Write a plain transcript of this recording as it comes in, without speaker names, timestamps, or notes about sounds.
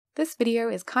This video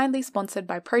is kindly sponsored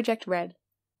by Project Red.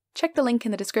 Check the link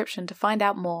in the description to find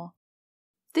out more.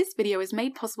 This video is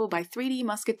made possible by 3D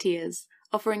Musketeers,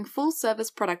 offering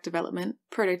full-service product development,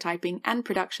 prototyping, and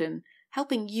production,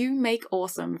 helping you make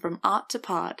awesome from art to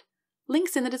part.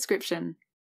 Links in the description.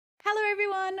 Hello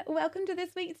everyone, welcome to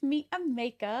this week's Meet a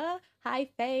Maker.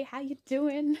 Hi Faye, how you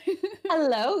doing?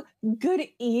 Hello, good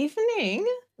evening,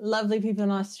 lovely people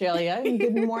in Australia.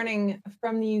 Good morning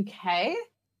from the UK.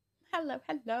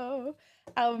 Hello.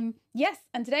 Yes,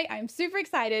 and today I'm super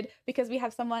excited because we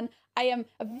have someone I am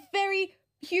a very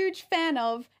huge fan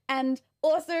of and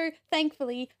also,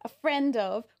 thankfully, a friend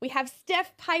of. We have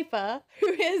Steph Piper, who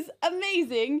is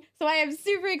amazing. So I am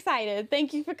super excited.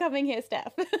 Thank you for coming here,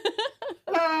 Steph.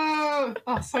 Oh,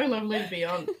 so lovely to be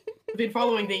on. I've been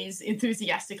following these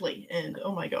enthusiastically, and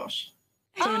oh my gosh,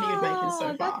 so many good makers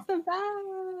so far. That's the best.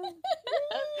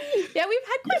 Yeah, we've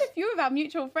had quite a few of our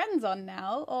mutual friends on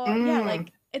now, or yeah,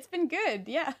 like it's been good.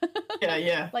 Yeah.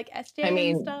 Yeah. Like SJ I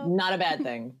mean, and stuff. not a bad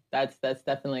thing. That's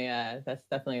definitely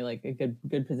like a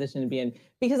good position to be in,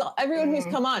 because everyone who's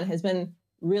come on has been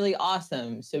really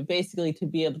awesome. So basically, to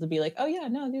be able to be like, oh yeah,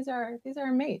 no, these are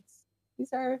our mates.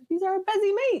 These are our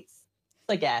busy mates. It's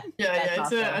like yeah. It's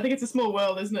awesome. I think it's a small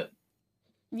world, isn't it?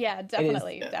 Yeah,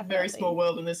 definitely. Yeah, very small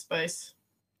world in this space.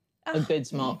 A good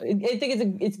small. I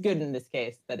think it's good in this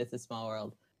case that it's a small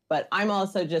world. But I'm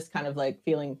also just kind of like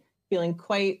feeling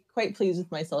quite pleased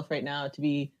with myself right now to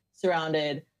be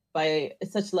surrounded by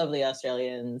such lovely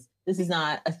Australians. This is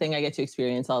not a thing I get to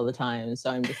experience all the time, so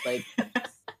I'm just like,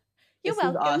 You're this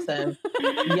welcome. is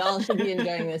awesome. Y'all should be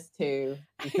enjoying this too,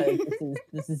 because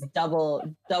this is double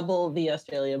the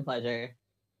Australian pleasure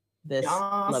this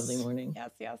lovely morning.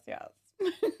 Yes.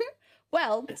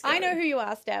 Well, I know who you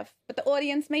are, Steph, but the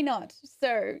audience may not.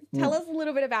 So tell us a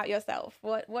little bit about yourself.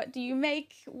 What do you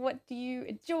make? What do you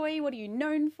enjoy? What are you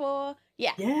known for?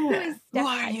 Yeah. Who is Steph Who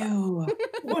are Piper? you?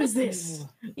 What is this?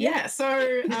 Yeah,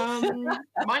 so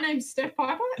my name's Steph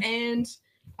Piper, and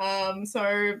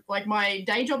so like my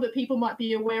day job that people might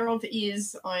be aware of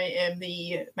is I am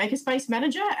the Makerspace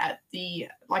manager at a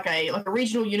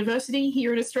regional university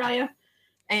here in Australia.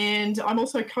 And I'm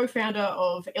also co-founder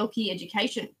of Elkie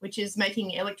Education, which is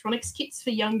making electronics kits for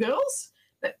young girls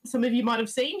that some of you might have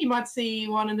seen. You might see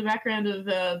one in the background of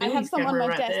I have some on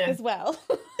my desk as well.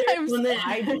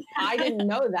 I didn't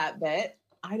know that bit.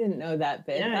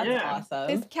 Yeah, That's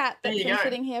awesome. This cat that's been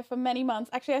sitting here for many months.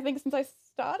 Actually, I think since I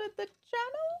started the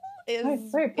channel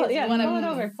is one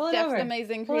of Steph's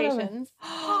amazing creations.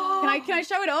 Can I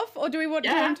show it off, or do we want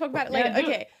to talk about it later?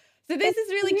 Okay. So this is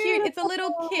really cute. It's a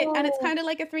little kit, and it's kind of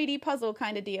like a 3D puzzle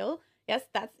kind of deal. Yes.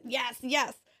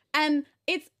 And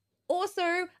it's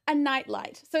also a night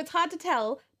light. So it's hard to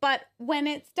tell, but when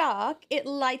it's dark, it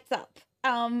lights up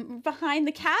behind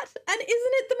the cat. And isn't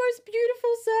it the most beautiful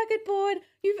circuit board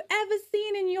you've ever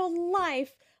seen in your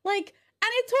life? Like, and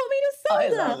it taught me to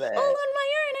solder all on my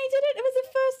own. I did it. It was the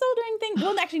first soldering thing.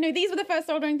 Well, actually, no, these were the first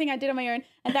soldering thing I did on my own,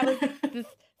 and that was the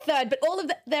third. But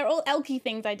they're all Elkie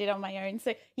things I did on my own.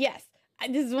 So yes,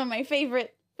 this is one of my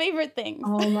favorite things.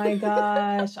 Oh my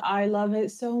gosh, I love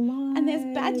it so much. And there's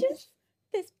badges.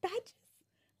 There's a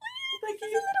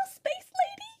little space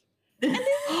lady, and there's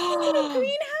a little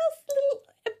greenhouse,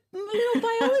 little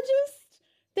biologist.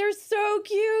 They're so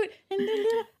cute. And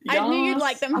I knew you'd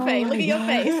like them, Faye. Look at your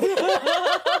face.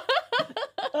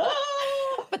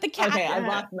 But the cat. Okay, I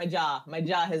lost my jaw. My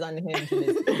jaw has unhinged and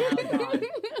is now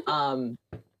gone.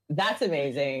 That's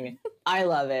amazing. I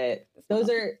love it. Those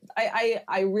are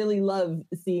I really love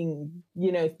seeing,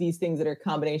 these things that are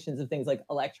combinations of things like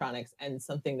electronics and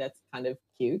something that's kind of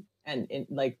cute and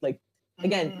like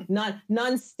again, not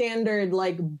non-standard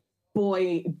like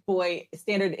boy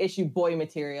standard issue boy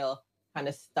material kind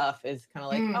of stuff is kind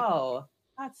of like, oh,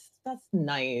 that's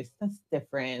nice. That's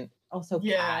different. Also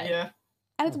cat. Yeah.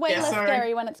 And it's way less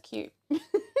scary when it's cute.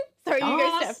 Sorry, you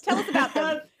go, Steph. Tell us about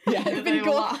them. It's been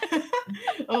cool.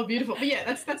 Oh, beautiful. But yeah,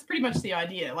 that's pretty much the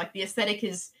idea. Like the aesthetic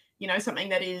is, something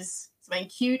that is something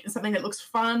cute and something that looks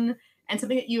fun and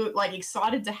something that you're like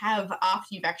excited to have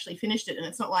after you've actually finished it. And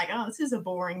it's not like, oh, this is a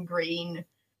boring green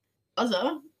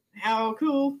buzzer. How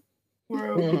cool.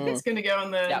 It's going to go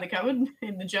in the cupboard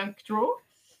in the junk drawer.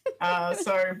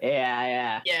 So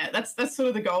yeah, that's sort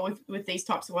of the goal with these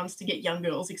types of ones, to get young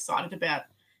girls excited about,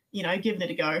 giving it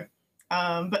a go.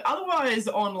 But otherwise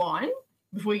online,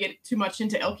 before we get too much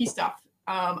into Elkie stuff,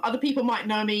 other people might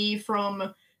know me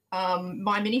from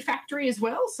my mini factory as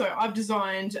well. So I've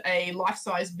designed a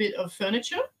life-size bit of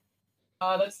furniture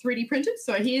that's 3D printed.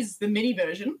 So here's the mini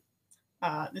version.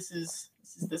 This is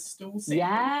the stool sample.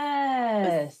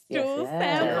 Yes. Stool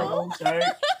sample.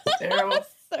 Terrible.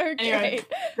 So anyway, great.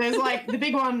 There's like the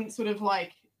big one sort of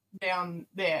like down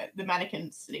there, the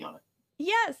mannequin sitting on it.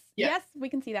 Yes, yes, we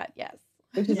can see that, yes.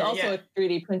 Which is also a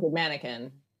 3D printed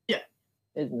mannequin. Yeah.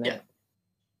 Isn't it?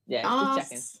 Yeah,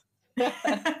 just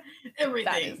checking.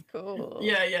 Everything. That is cool.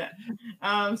 Yeah.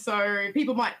 So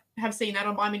people might have seen that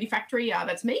on My Mini Factory.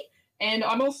 That's me. And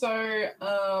I'm also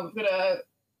got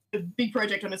a big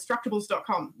project on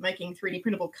Instructables.com making 3D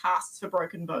printable casts for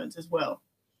broken bones as well.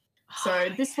 So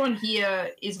this one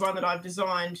here is one that I've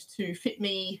designed to fit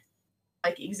me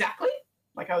like exactly.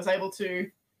 Like I was able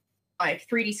to like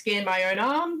 3D scan my own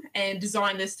arm and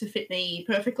design this to fit me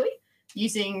perfectly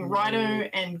using Rhino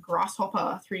and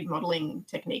Grasshopper 3D modeling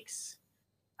techniques.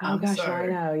 Oh gosh,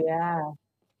 Rhino,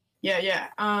 Yeah.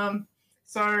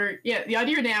 So the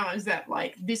idea now is that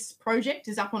like this project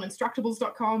is up on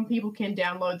Instructables.com. People can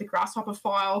download the Grasshopper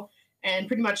file and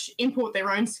pretty much import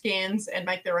their own scans and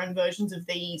make their own versions of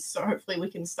these. So hopefully we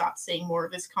can start seeing more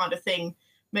of this kind of thing,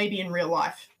 maybe in real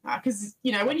life. Because,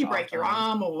 when you break your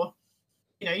arm or,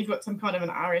 you've got some kind of an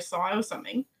RSI or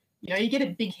something, you get a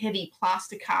big, heavy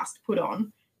plaster cast put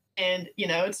on. And,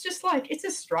 it's just like, it's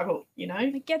a struggle,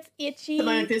 It gets itchy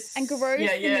like and gross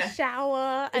in the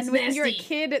shower. It's and when nasty. you're a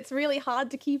kid, it's really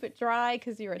hard to keep it dry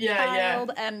because you're a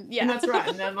child. And And that's right.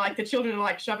 And then like the children are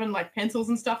like shoving like pencils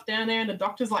and stuff down there and the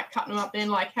doctor's like cutting them up then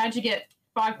like, how'd you get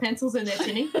 5 pencils in there,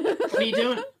 Tinny? What are you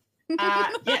doing?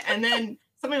 And then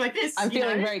something like this. I'm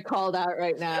feeling very called out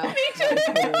right now. Me too.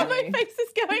 My face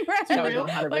is going round. That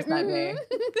was 100% me.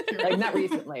 Like not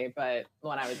recently, but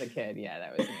when I was a kid,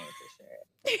 that was me for sure.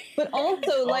 But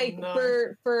also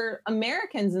for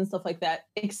Americans and stuff like that,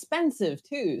 expensive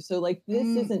too. So like this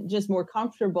isn't just more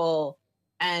comfortable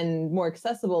and more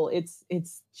accessible, it's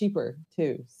cheaper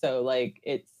too. So like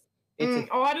it's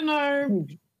I don't know.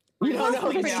 You don't know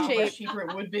how cheaper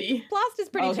it would be. Plaster's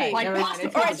pretty cheap. Like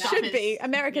plaster, or it should be.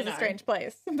 America's a strange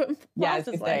place. But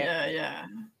plaster's Yeah,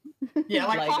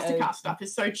 like plaster cast stuff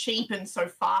is so cheap and so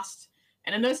fast.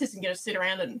 And a nurse isn't going to sit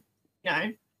around and,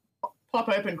 plop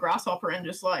open Grasshopper and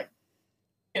just like,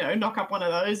 knock up one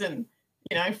of those in,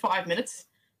 5 minutes.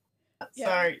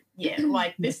 So,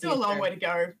 like there's still a long way to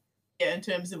go in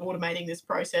terms of automating this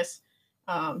process.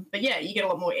 But you get a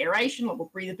lot more aeration, a lot more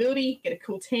breathability, get a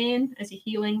cool tan as you're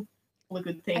healing, all the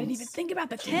good things. I didn't even think about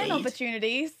the tan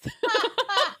opportunities.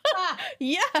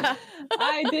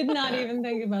 I did not even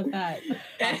think about that.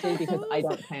 Actually, because I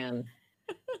don't tan.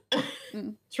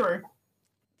 True.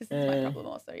 This is my problem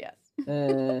also, yes.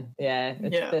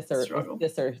 It's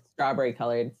this or strawberry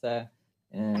colored, so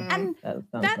and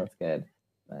that's good.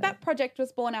 But that project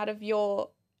was born out of your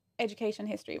education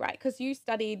history, right? Because you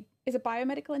studied, is it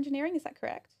biomedical engineering? Is that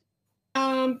correct?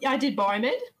 I did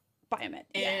biomed.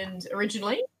 Yeah. And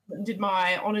originally did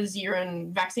my honours year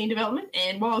in vaccine development.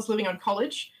 And while I was living on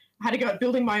college, I had to go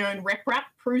building my own rep wrap,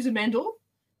 Prusa Mendel,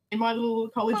 in my little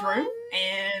college room.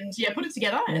 And put it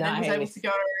together. And then was able to go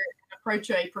and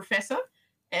approach a professor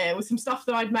with some stuff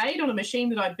that I'd made on a machine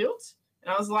that I'd built.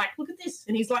 And I was like, look at this.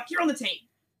 And he's like, you're on the team.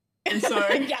 And so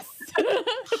yes,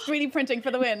 3D printing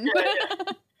for the win.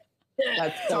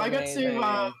 That's so I got amazing.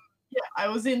 to I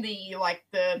was in the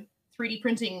 3D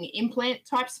printing implant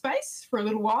type space for a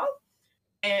little while.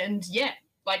 And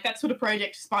that sort of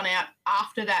project spun out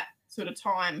after that sort of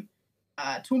time.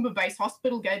 Toowoomba Base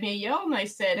Hospital gave me a yell and they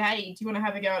said, hey, do you want to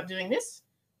have a go at doing this?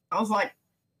 I was like,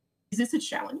 is this a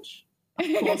challenge? Of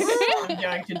course I'm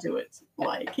going to do it.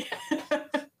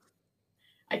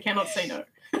 I cannot say no.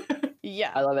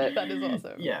 Yeah, I love it. That is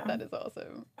awesome. Yeah, that is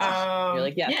awesome. You're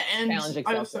like, and challenge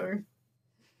accepted. I also,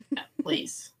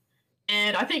 please.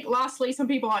 And I think lastly, some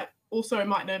people also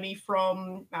might know me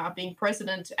from being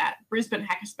president at Brisbane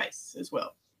Hackerspace as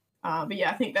well. But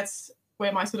I think that's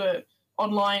where my sort of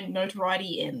online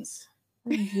notoriety ends.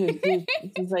 This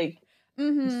is like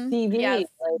CV. Yes.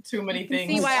 Too many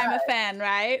things. See why I'm a fan,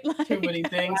 right? Too many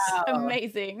things. Wow.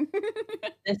 Amazing.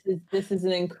 This is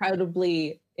an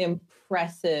incredibly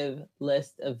impressive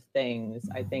list of things.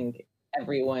 I think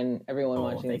everyone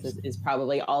watching this is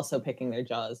probably also picking their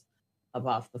jaws up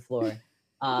off the floor.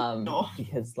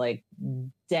 Because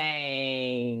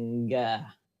dang.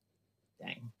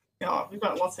 Oh, we've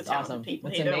got lots of talented people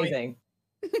That's here. amazing.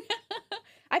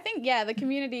 I think the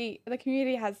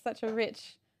community has such a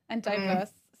rich and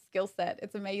diverse skill set.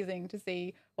 It's amazing to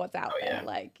see what's out there.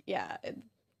 I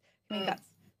mean that's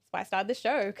why I started the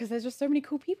show, because there's just so many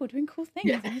cool people doing cool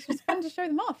things and it's just fun to show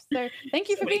them off. So thank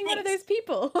you for being one of those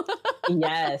people.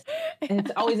 Yes. And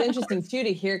it's always interesting too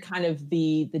to hear kind of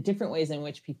the different ways in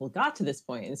which people got to this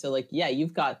point. And so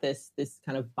you've got this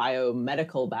kind of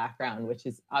biomedical background, which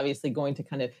is obviously going to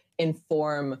kind of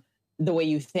inform the way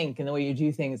you think and the way you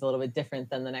do things a little bit different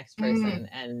than the next person.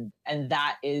 And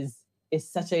that is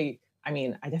such a, I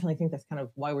mean, I definitely think that's kind of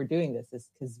why we're doing this, is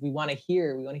because we want to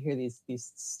hear these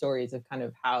stories of kind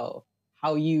of how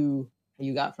you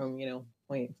got from, you know,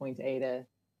 point A to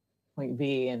point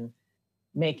B, and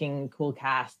making cool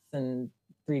casts and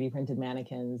 3D printed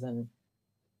mannequins and,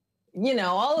 you know,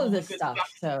 all of this stuff.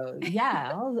 So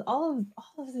yeah, all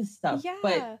of this stuff. Yeah.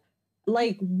 But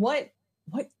like, what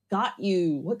got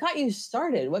you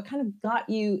started? What kind of got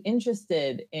you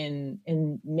interested in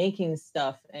making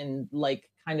stuff and like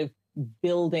kind of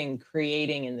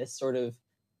creating in this sort of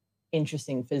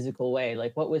interesting physical way?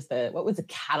 Like, what was the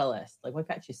catalyst? Like, what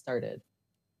got you started?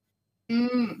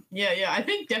 Yeah. I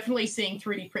think definitely seeing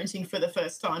 3D printing for the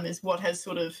first time is what has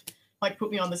sort of like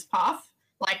put me on this path.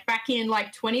 Like back in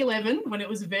like 2011, when it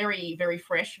was very, very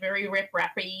fresh, very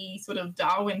rap-rappy sort of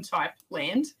Darwin type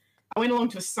land, I went along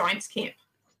to a science camp.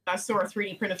 I saw a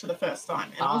 3D printer for the first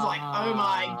time, and I was like, oh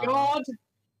my God,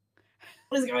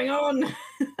 what is going on?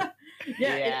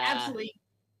 It absolutely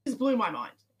just blew my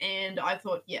mind. And I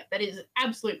thought, yeah, that is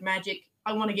absolute magic.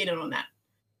 I want to get in on that.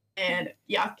 And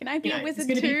yeah. Can I be a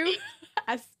wizard too?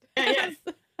 As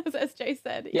Jay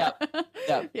said. Yeah.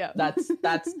 That's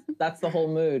the whole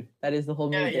mood. That is the whole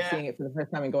mood. Just seeing it for the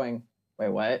first time and going, wait,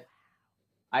 what?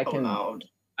 I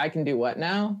can do what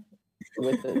now?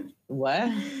 With the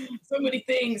what? So many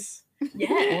things. Yeah.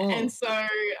 And so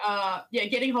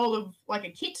getting hold of like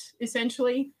a kit,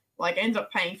 essentially. Like I ended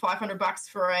up paying $500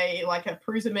 for a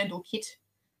Prusa Mendel kit,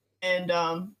 and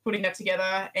putting that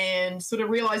together and sort of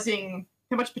realizing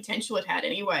how much potential it had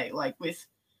anyway, like with,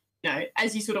 you know,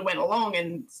 as you sort of went along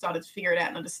and started to figure it out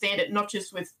and understand it, not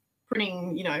just with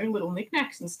printing, you know, little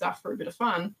knickknacks and stuff for a bit of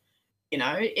fun, you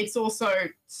know, it's also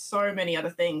so many other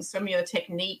things, so many other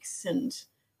techniques and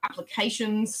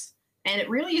applications. And it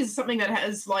really is something that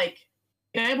has like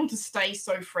been able to stay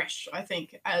so fresh, I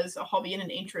think, as a hobby and an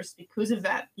interest because of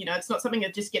that. You know, it's not something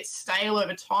that just gets stale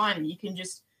over time. You can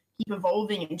just keep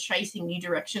evolving and chasing new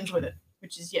directions with it,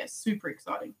 which is, super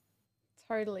exciting.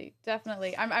 Totally,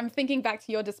 definitely. I'm thinking back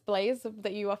to your displays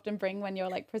that you often bring when you're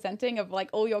like presenting, of like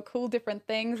all your cool different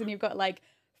things, and you've got like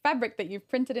fabric that you've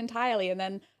printed entirely, and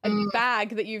then a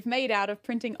bag that you've made out of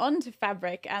printing onto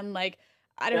fabric, and like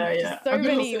I don't know, just so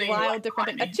many wild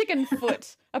different things. A chicken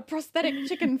foot, a prosthetic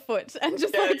chicken foot, and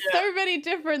just so many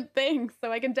different things.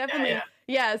 So I can definitely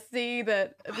see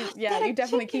that. Yeah, you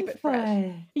definitely keep it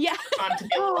fresh. Yeah. Time to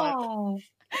get alive.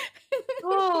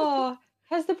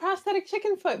 Has the prosthetic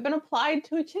chicken foot been applied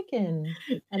to a chicken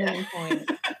at any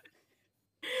point?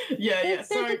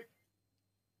 So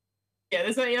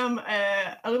there's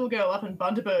a little girl up in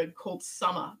Bundaberg called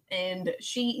Summer, and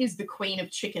she is the queen of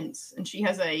chickens, and she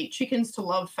has a Chickens to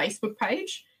Love Facebook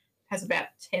page. Has about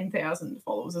 10,000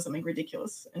 followers or something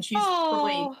ridiculous, and she's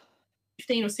probably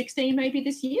 15 or 16 maybe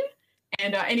this year.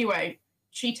 And anyway,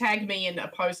 she tagged me in a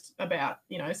post about,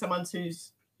 you know, someone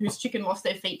whose chicken lost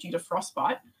their feet due to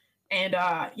frostbite. And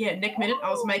next minute I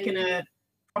was making a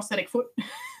prosthetic foot.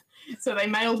 So they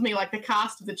mailed me like the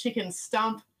cast of the chicken's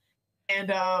stump. And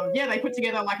they put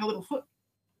together like a little foot.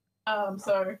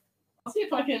 So I'll see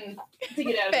if I can dig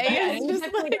it out of the bag.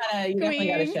 You definitely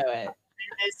gotta show it.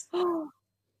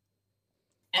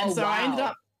 And I ended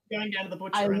up going down to the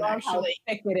butcher and actually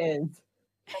how thick it is.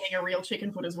 Getting a real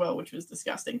chicken foot as well, which was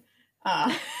disgusting.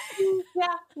 Yeah,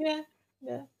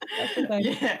 that's the thing.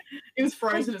 It was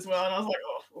frozen as well, and I was like,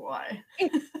 "Oh, why?"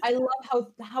 I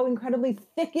love how incredibly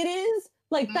thick it is.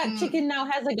 Like that chicken now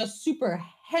has like a super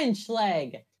hench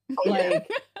leg. Like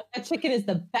that chicken is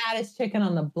the baddest chicken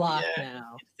on the block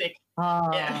now. It's thick.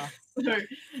 So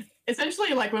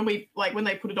essentially, like when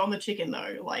they put it on the chicken,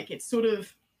 though, like it's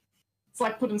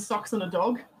like putting socks on a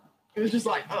dog. It was just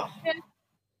like, oh, you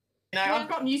know, I've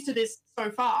gotten used to this so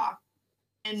far,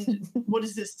 and what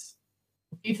is this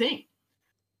new thing?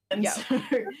 And so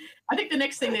I think the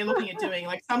next thing they're looking at doing,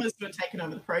 like Summer's sort of taken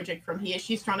over the project from here.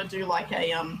 She's trying to do like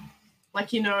a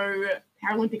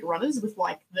Paralympic runners with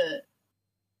like the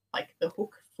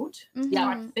hook foot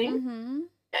type thing.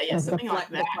 Something like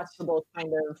that. Flexible kind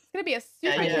of. It's gonna be a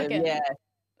super chicken. It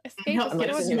helps get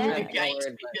us through the gate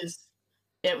because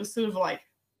it was sort of like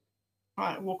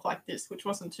walk like this, which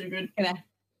wasn't too good. Gonna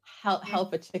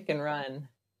help a chicken run.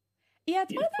 Yeah,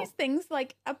 it's one of those things,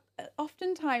 like,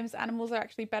 oftentimes animals are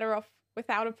actually better off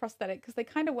without a prosthetic because they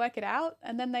kind of work it out,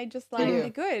 and then they just, like, they're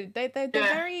good. They're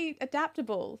very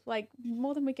adaptable, like,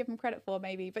 more than we give them credit for,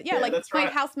 maybe. But, like, my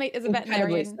housemate is a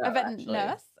veterinarian,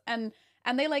 nurse, and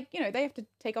and they like, they have to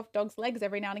take off dogs' legs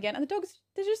every now and again, and the dogs,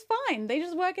 they're just fine. They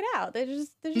just work it out. They're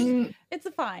just it's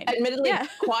a fine. Admittedly,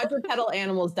 quadrupedal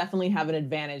animals definitely have an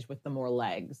advantage with the more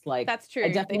legs. Like, that's true.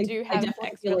 They do have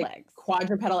extra legs.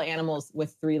 Quadrupedal animals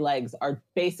with 3 legs are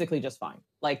basically just fine.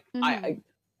 Like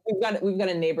we've got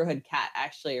a neighborhood cat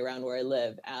actually around where I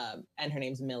live, and her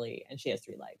name's Millie, and she has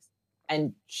 3 legs,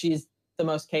 and she's the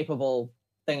most capable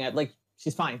thing. Like,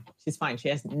 she's fine. She's fine. She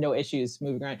has no issues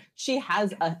moving around. She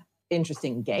has a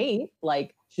interesting gait.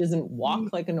 Like, she doesn't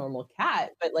walk like a normal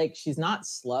cat, but like, she's not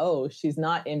slow. She's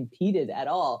not impeded at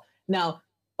all. Now,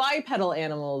 bipedal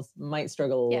animals might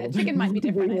struggle a little bit. Chicken might be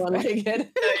different. I'm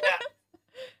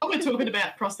going to talk a bit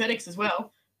about prosthetics as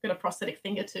well. Got a prosthetic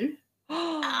finger too.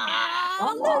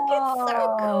 Oh, look, it's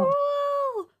so cool.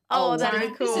 Oh, that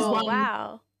is cool.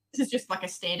 Wow. This is just like a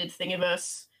standard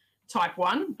Thingiverse type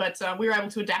one, but we were able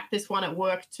to adapt this one at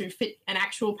work to fit an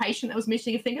actual patient that was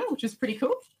missing a finger, which was pretty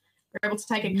cool. We were able to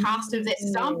take a cast of their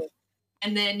stump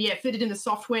and then, fit it in the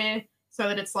software so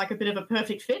that it's like a bit of a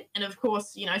perfect fit. And of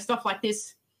course, stuff like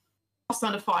this costs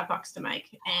under $5 to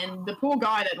make. And the poor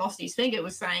guy that lost his finger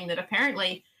was saying that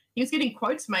apparently he was getting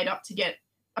quotes made up to get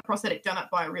a prosthetic done up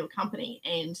by a real company.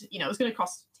 And, it was going to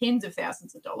cost tens of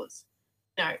thousands of dollars.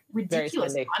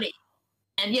 Ridiculous money.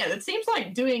 And it seems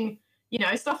like doing,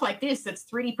 stuff like this that's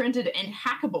 3D printed and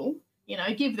hackable,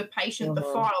 give the patient the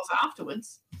files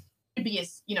afterwards, could be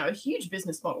a huge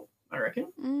business model, I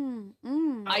reckon.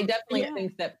 I definitely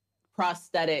think that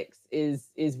prosthetics is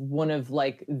one of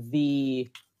like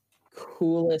the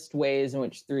coolest ways in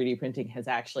which 3D printing has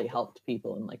actually helped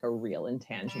people in like a real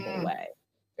intangible way.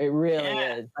 It really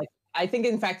is. Like, I think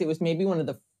in fact it was maybe one of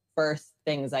the first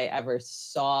things I ever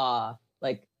saw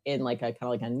like in like a kind of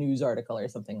like a news article or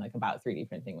something like about 3D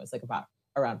printing was like about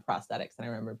around prosthetics. And I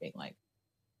remember being like,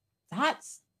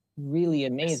 that's really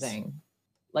amazing.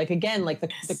 Like, again, like the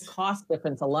cost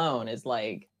difference alone is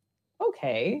like,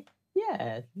 okay,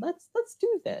 let's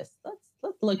do this.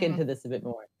 Let's look into this a bit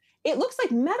more. It looks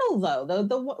like metal though.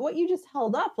 The what you just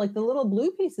held up, like the little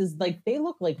blue pieces, like they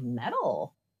look like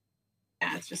metal.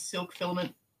 Yeah, it's just silk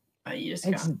filament. You just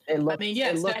it's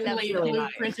definitely really blue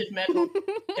printed metal.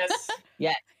 Yes.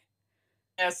 Yeah.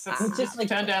 Yes. It's just like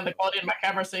turn down the quality of my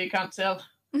camera so you can't tell.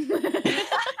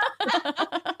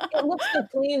 It looks so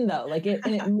clean though, like it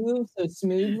moves so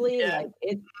smoothly. Like,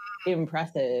 it's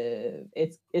impressive.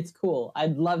 It's cool.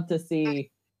 I'd love to see.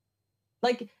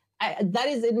 Like, that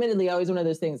is admittedly always one of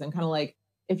those things. I'm kind of like,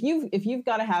 if you've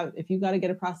got to get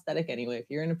a prosthetic anyway, if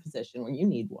you're in a position where you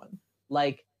need one,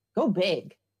 like, go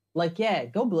big. Like,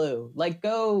 go blue. Like,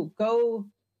 go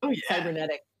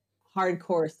cybernetic,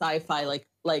 hardcore sci-fi.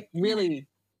 Like really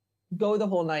go the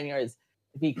whole 9 yards.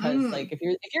 Because like if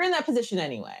you're in that position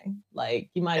anyway, like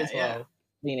you might as well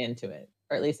lean into it,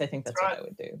 or at least I think that's what I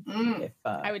would do. If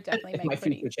I would definitely if my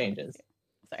future changes.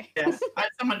 Sorry. Yes, I had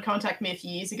someone contact me a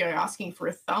few years ago asking for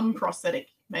a thumb prosthetic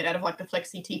made out of like the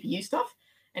Flexi TPU stuff,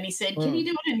 and he said, "Can you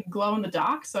do it in glow in the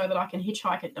dark so that I can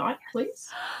hitchhike at night, please?"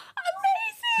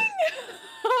 Amazing.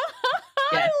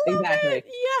 Yes, exactly. It.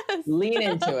 Yes. Lean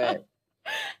into it.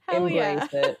 Hell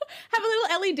Embrace it. Have a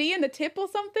little LED in the tip or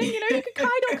something. You could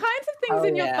hide all kinds of things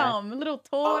in your thumb. A little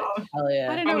torch. Oh, hell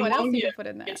yeah. I don't know what else you could put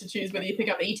in there. Get to choose whether you pick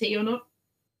up ET or not.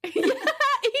 ET.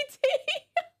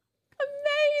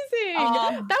 Amazing.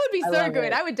 That would be so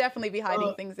good. I would definitely be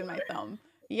hiding things in my thumb.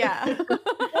 Yeah.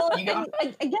 Well, again,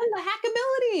 the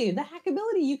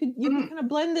hackability. You could kind of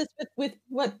blend this with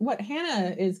what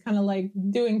Hannah is kind of like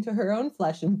doing to her own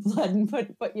flesh and blood, and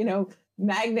put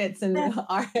magnets and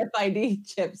RFID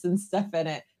chips and stuff in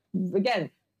it. Again,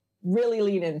 really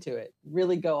lean into it.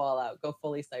 Really go all out. Go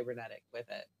fully cybernetic with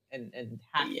it, and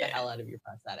hack the hell out of your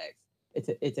prosthetics.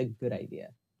 It's a good idea.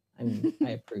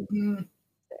 I approve.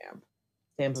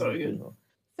 Stamp of approval.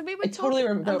 So we were talking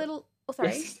a little. Oh, sorry.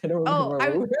 Yes, I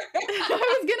was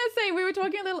gonna say we were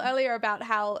talking a little earlier about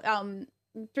how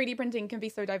 3D printing can be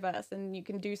so diverse and you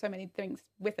can do so many things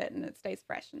with it and it stays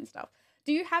fresh and stuff.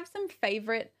 Do you have some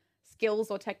favorite skills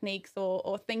or techniques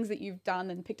or things that you've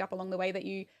done and picked up along the way that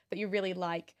you really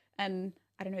like? And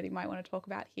I don't know, that you might want to talk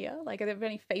about here. Like, are there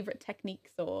any favorite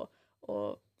techniques or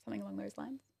something along those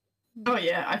lines? Oh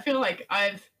yeah, I feel like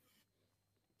I've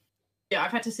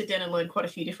had to sit down and learn quite a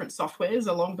few different softwares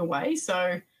along the way.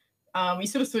 So you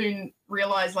sort of soon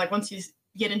realize, like, once you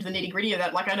get into the nitty gritty of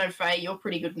that, like, I know Faye, you're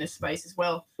pretty good in this space as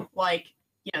well. Like,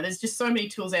 there's just so many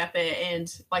tools out there,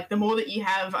 and like the more that you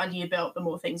have under your belt, the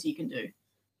more things you can do.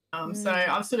 So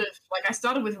I've sort of I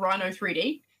started with Rhino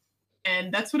 3D,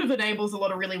 and that sort of enables a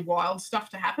lot of really wild stuff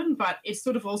to happen, but it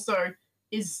sort of also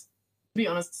is, to be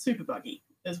honest, super buggy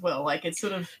as well. Like, it's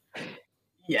sort of,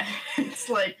 it's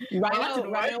like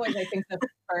Rhino was, I think, the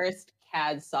first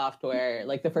CAD software,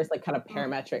 like the first like kind of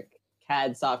parametric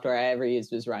CAD software I ever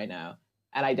used was Rhino,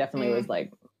 and I definitely was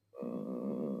like,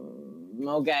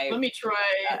 okay. Let me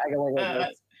try.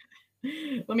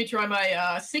 Let me try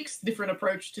my sixth different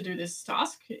approach to do this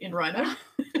task in Rhino.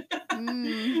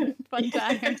 Fun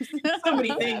times. So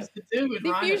many things to do with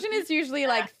Rhino. Fusion is usually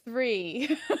like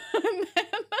 3.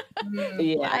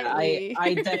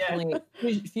 I definitely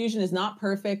Fusion is not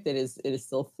perfect. It is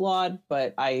still flawed,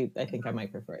 but I think I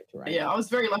might prefer it to Rhino. Yeah, I was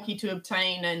very lucky to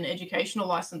obtain an educational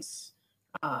license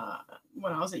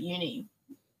when I was at uni,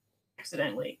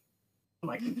 accidentally, on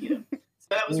my computer. So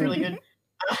that was really good.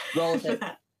 Roll with it.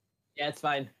 Yeah, it's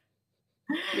fine.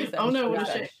 Oh no, what a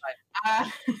shame.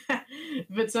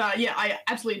 But yeah, I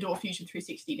absolutely adore Fusion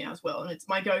 360 now as well, and it's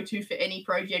my go-to for any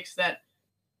projects that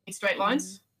need straight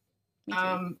lines.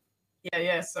 So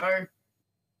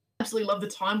absolutely love the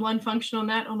timeline function on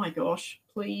that. Oh my gosh,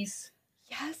 please.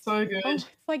 Yes. So good. Oh, it's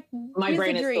like my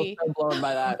brain is still so blown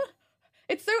by that.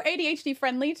 It's so ADHD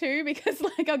friendly too, because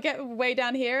like I'll get way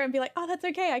down here and be like, oh, that's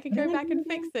okay. I can go back and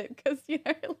fix it, because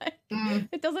like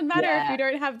it doesn't matter if you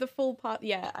don't have the full part.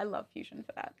 Yeah, I love Fusion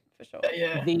for that, for sure.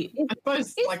 Yeah. I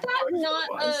suppose,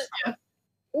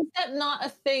 is that not a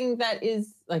thing that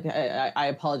is like? I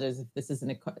apologize if this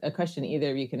isn't a question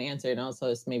either of you can answer, and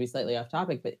also it's maybe slightly off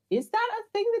topic. But is that a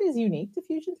thing that is unique to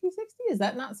Fusion 360? Is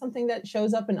that not something that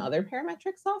shows up in other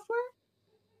parametric software?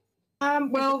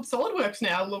 Well, SolidWorks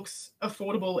now looks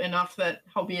affordable enough that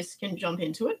hobbyists can jump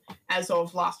into it as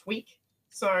of last week.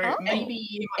 So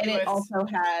maybe it also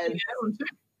has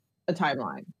a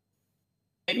timeline.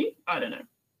 Maybe, I don't know.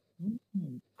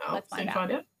 Let's find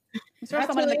out. I'm sure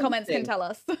someone in the comments can tell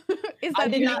us. Is that I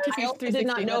did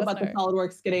not know about the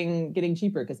SolidWorks getting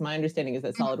cheaper, because my understanding is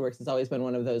that SolidWorks has always been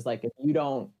one of those, like, if you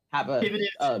don't have a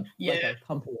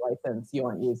company license, you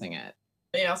aren't using it.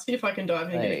 Yeah, I'll see if I can dive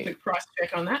in and get a quick price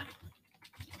check on that.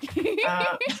 I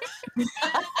love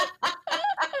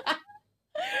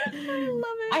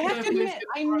it. I have to admit,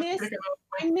 I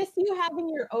miss you having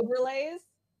your overlays.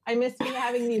 I miss you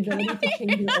having the ability to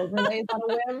change your overlays on a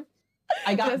whim.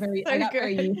 I got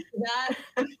very used to that.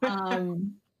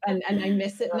 And I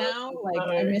miss it now. Like,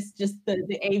 I miss just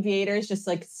the aviators just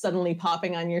like suddenly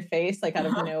popping on your face, like out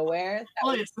of nowhere.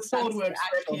 It's the SolidWorks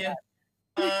right here.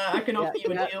 I can offer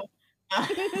you a deal.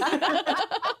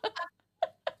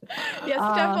 Yes,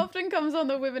 Steph often comes on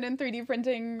the Women in 3D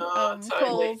Printing calls,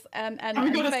 and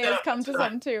Faye's come to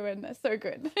some too, and they're so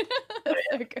good.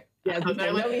 So good. Yeah,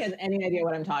 nobody has any idea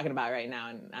what I'm talking about right now,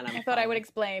 and I thought I would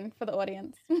explain for the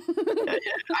audience. I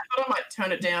thought I might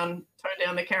tone down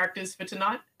the characters for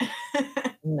tonight.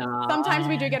 No. Sometimes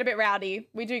we do get a bit rowdy.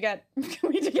 We do get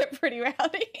pretty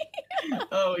rowdy.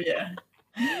 Oh yeah.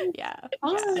 Yeah.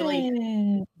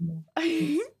 Silly.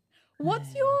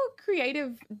 What's your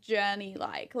creative journey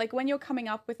like? Like when you're coming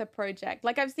up with a project,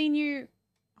 like I've seen you,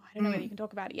 I don't know whether you can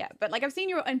talk about it yet, but like I've seen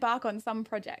you embark on some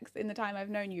projects in the time I've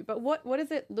known you, but what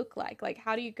does it look like? Like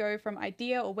how do you go from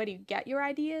idea, or where do you get your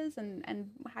ideas,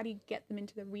 and how do you get them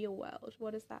into the real world?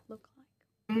 What does that look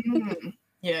like?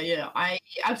 Yeah. I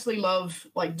absolutely love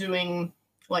like doing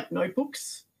like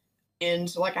notebooks,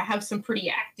 and like I have some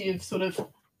pretty active sort of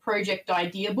project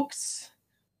idea books.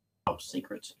 Top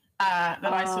secret. That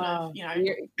I sort of, you're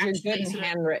good and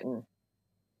handwritten.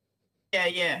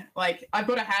 Yeah. Like I've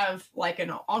got to have like an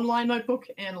online notebook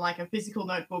and like a physical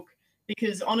notebook,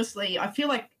 because honestly, I feel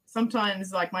like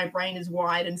sometimes like my brain is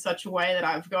wired in such a way that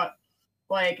I've got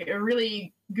like a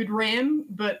really good RAM,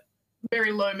 but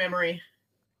very low memory.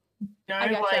 I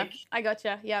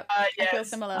gotcha. Yep. I feel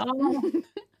similar.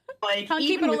 Like can't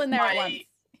keep it all in there at once.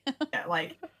 Yeah,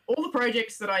 like all the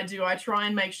projects that I do, I try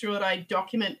and make sure that I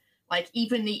document like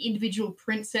even the individual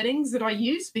print settings that I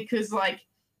use, because like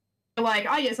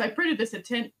yes, I printed this at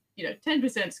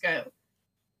 10% scale,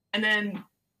 and then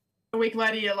a week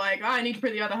later you're like, I need to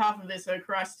print the other half of this. Oh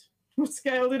Christ, what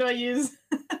scale did I use?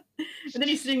 And then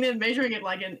you're sitting there measuring it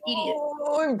like an idiot.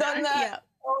 Oh, I've done that.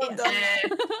 I've done that.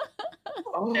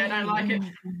 I don't like it.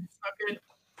 It's not good.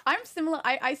 I'm similar.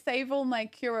 I save all my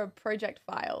Cura project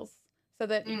files so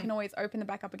that you can always open them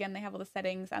back up again. They have all the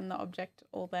settings and the object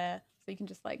all there, so you can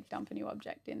just like dump a new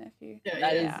object in if you.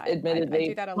 That is admittedly I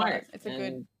do that a lot. It's a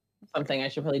good something I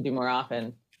should probably do more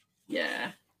often.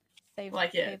 Yeah. Save.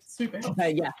 Super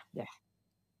helpful.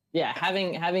 Yeah.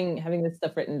 Having this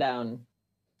stuff written down.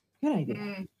 Good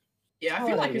idea. Yeah, I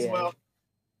feel like as well.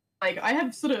 Like I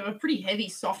have sort of a pretty heavy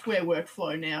software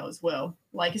workflow now as well.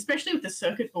 Like especially with the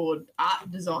circuit board art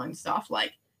design stuff.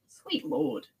 Like, sweet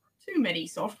Lord, too many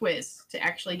softwares to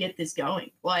actually get this going.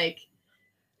 Like,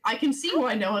 I can see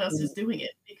why no one else is doing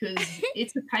it, because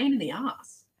it's a pain in the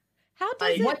ass. How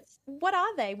does it? What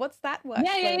are they? What's that work?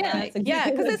 Yeah. Yeah,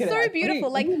 because it's so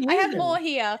beautiful. Like I have more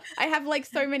here. I have like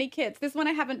so many kits. This one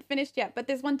I haven't finished yet, but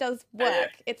this one does work.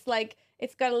 It's like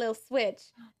it's got a little switch,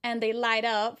 and they light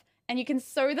up, and you can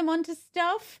sew them onto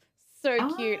stuff.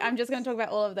 So cute. I'm just going to talk about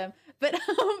all of them, but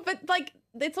like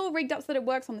it's all rigged up so that it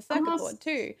works on the circuit board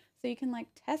too, so you can like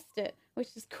test it,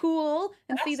 which is cool,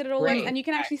 and see that it all works, and you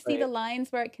can actually see the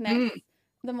lines where it connects.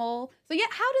 Them all. So yeah,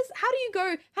 how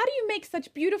do you make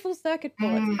such beautiful circuit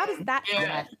boards? How does that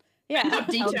happen? Yeah. End up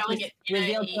detailing it.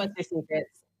 Reveal the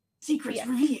secrets. Secrets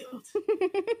revealed.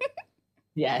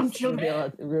 Yes.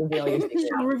 Reveal your secrets.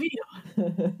 Shall reveal.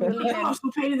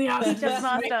 Impossible pain in the ass. Just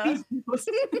master.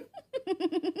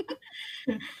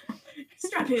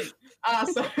 Strap in.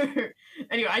 So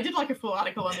anyway, I did like a full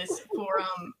article on this for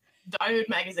Diode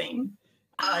magazine.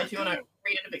 If you want to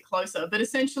read it a bit closer, but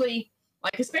essentially.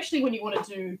 Like, especially when you want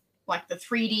to do, like, the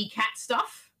 3D cat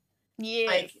stuff. Yeah.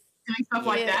 Like, doing stuff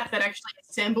like that actually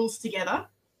assembles together.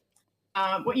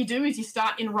 What you do is you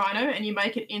start in Rhino and you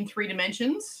make it in 3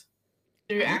 dimensions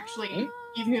to actually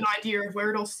give you an idea of where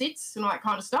it all sits and all that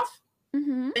kind of stuff.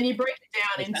 Mm-hmm. Then you break it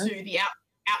down into the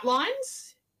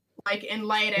outlines, like, and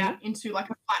lay it out into,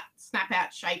 like, a flat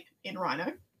snap-out shape in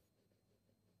Rhino.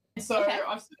 And so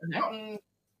I've sort of gotten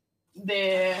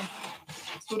there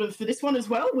sort of for this one as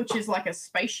well, which is like a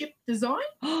spaceship design.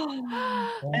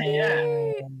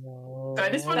 Yeah. So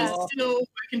this one is still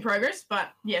work in progress,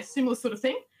 but yeah, similar sort of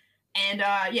thing. And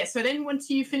so then once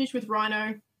you finish with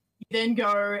Rhino, you then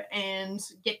go and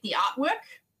get the artwork.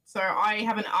 So I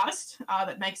have an artist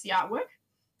that makes the artwork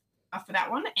for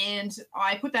that one, and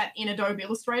I put that in Adobe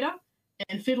Illustrator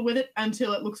and fiddle with it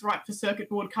until it looks right for circuit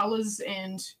board colors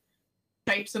and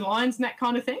shapes and lines and that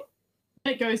kind of thing.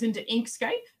 Then it goes into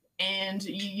Inkscape, and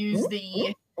you use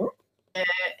the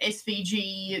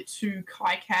SVG to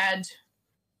KiCad,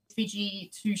 SVG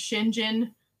to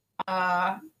Shenzhen,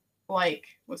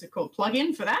 what's it called,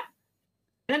 plugin for that.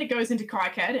 And then it goes into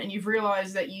KiCad, and you've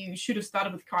realized that you should have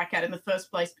started with KiCad in the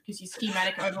first place because your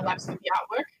schematic overlaps with the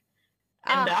artwork.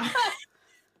 And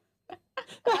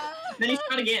then you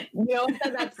start again. You know,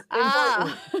 that's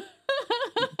important.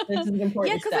 This is an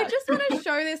important because I just want to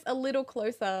show this a little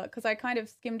closer because I kind of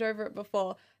skimmed over it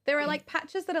before. There are like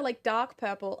patches that are like dark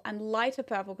purple and lighter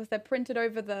purple because they're printed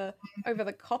over the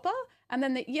copper, and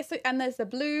then and there's the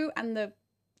blue and the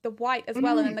white as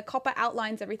well, and then the copper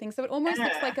outlines everything, so it almost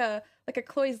looks like a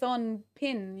cloison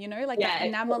pin, you know, like that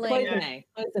enameling. Cloisonné.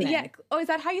 Yeah. Oh, is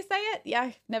that how you say it? Yeah,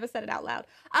 I've never said it out loud.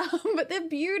 But they're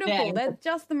beautiful. Yeah. They're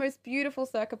just the most beautiful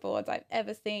circuit boards I've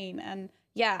ever seen, and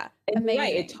amazing.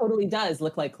 Right, it totally does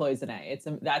look like cloisonné.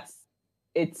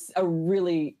 It's a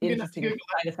really interesting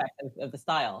side effect of the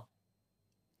style.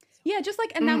 Yeah, just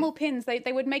like enamel pins. They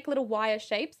would make little wire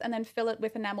shapes and then fill it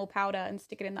with enamel powder and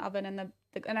stick it in the oven, and the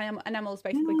enamel is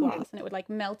basically glass, and it would like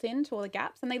melt into all the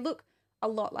gaps, and they look a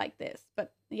lot like this.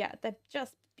 But yeah, they're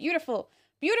just beautiful.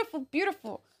 Beautiful,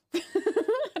 beautiful.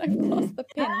 I've lost the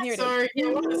pin. Here it is. So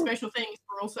yeah, one of the special things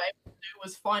we're also able to do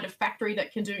was find a factory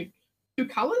that can do 2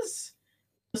 colors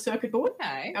the circuit board,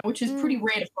 which is pretty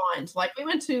rare to find. Like we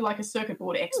went to like a circuit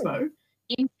board expo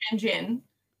in Shenzhen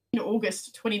in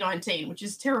August 2019, which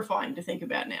is terrifying to think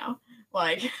about now.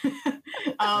 Like,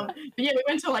 but yeah, we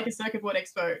went to like a circuit board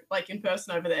expo, like in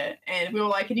person over there, and we were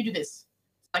like, "Can you do this?"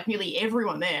 Like nearly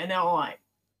everyone there, and they were like,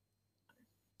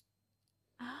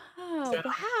 "Oh,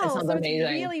 wow! So it's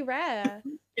really rare."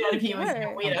 Get out of here with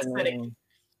your weird aesthetic.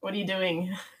 What are you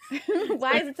doing?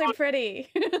 Why is it so pretty?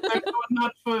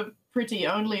 Not for pretty,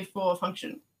 only for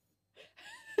function.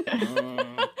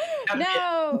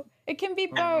 No, it can be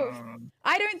both.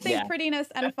 I don't think prettiness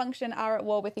and function are at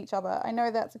war with each other. I know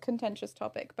that's a contentious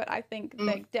topic, but I think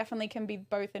they definitely can be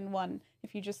both in one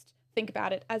if you just think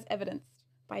about it as evidenced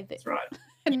by this. That's right.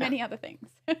 And many other things.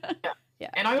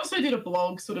 Yeah. And I also did a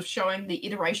blog sort of showing the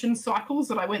iteration cycles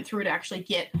that I went through to actually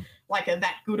get like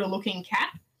that good a looking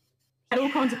cat. Had all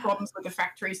kinds of problems with the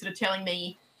factory sort of telling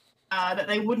me that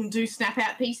they wouldn't do snap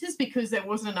out pieces because there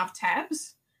wasn't enough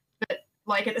tabs. But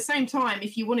like at the same time,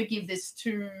 if you want to give this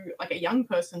to like a young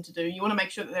person to do, you want to make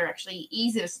sure that they're actually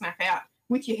easy to snap out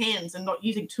with your hands and not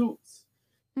using tools.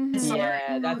 Mm-hmm. So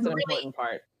that's an important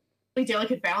part. Really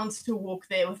delicate balance to walk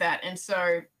there with that. And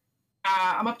so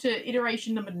I'm up to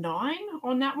iteration number 9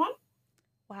 on that one.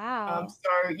 Wow.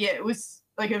 So yeah, it was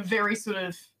like a very sort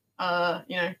of,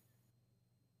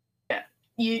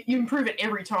 you improve it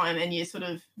every time, and you sort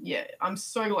of, I'm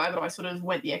so glad that I sort of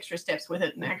went the extra steps with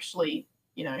it and actually,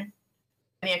 the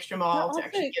extra mile to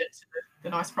actually get it to the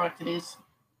nice product it is.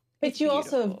 But you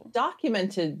also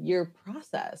documented your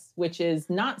process, which is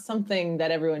not something that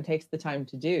everyone takes the time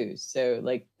to do. So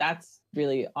like, that's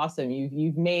really awesome.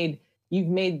 You've made you've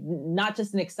made not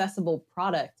just an accessible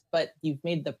product, but you've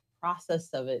made the process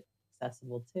of it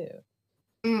accessible too.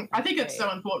 I think it's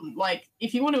so important. Like,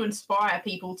 if you want to inspire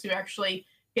people to actually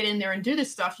get in there and do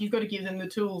this stuff, you've got to give them the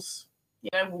tools, you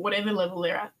know, whatever level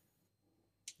they're at.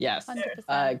 Yes.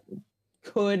 100%.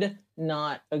 Could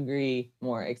not agree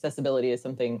more. Accessibility is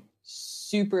something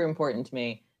super important to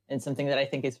me and something that I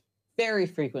think is very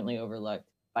frequently overlooked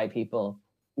by people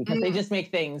because they just make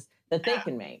things that they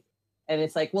can make. And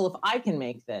it's like, well, if I can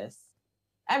make this,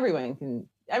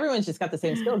 everyone's just got the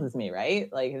same skills as me,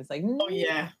 right? Like, it's like, oh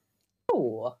yeah.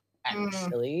 Oh,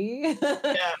 actually.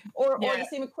 or the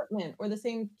same equipment or the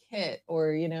same kit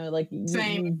or, you know, like you've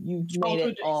made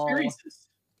it all.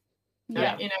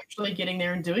 In actually getting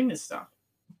there and doing this stuff.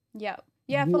 Yeah.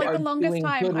 Yeah, for like the longest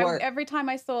time, every time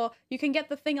I saw you can get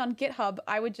the thing on GitHub,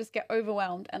 I would just get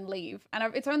overwhelmed and leave.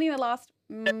 And it's only in the last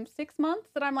 6 months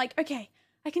that I'm like, okay,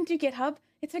 I can do GitHub.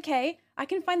 It's okay. I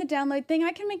can find the download thing.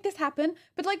 I can make this happen.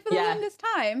 But like for the longest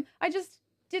time, I just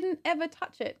didn't ever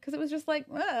touch it because it was just like,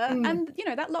 and you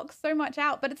know, that locks so much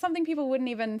out. But it's something people wouldn't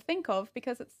even think of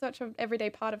because it's such an everyday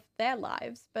part of their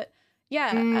lives. But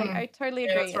yeah, I totally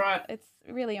agree. That's right. It's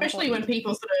really especially important. when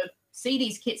people sort of see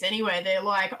these kits anyway, they're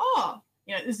like, oh,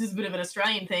 you know, this is a bit of an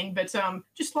Australian thing, but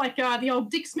just like the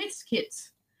old Dick Smith's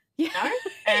kits, you know?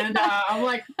 And I'm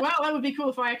like, well, that would be cool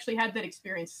if I actually had that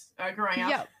experience growing up.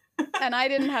 Yep. And I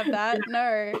didn't have that.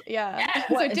 No. Yeah.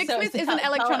 So Dick Smith is an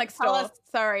electronics store.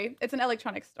 Sorry. It's an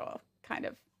electronics store, kind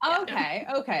of. Okay.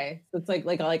 Okay. So it's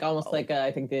like almost like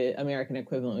I think the American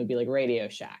equivalent would be like Radio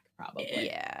Shack, probably.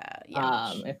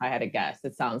 Yeah. If I had to guess,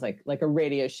 it sounds like a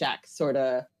Radio Shack sort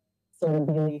of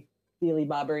Billy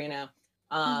Bobberino.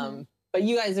 But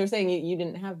you guys are saying you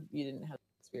didn't have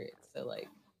experience, so like,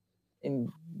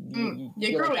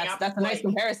 growing up, that's a nice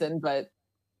comparison, but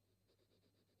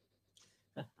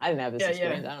I didn't have this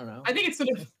experience. I don't know. I think it's sort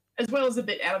of, as well as a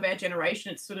bit out of our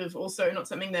generation, it's sort of also not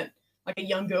something that like a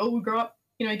young girl would grow up,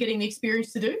 you know, getting the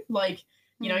experience to do. Like,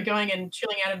 you know, going and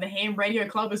chilling out in the ham radio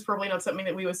club is probably not something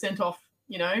that we were sent off,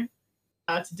 you know,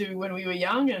 to do when we were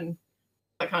young and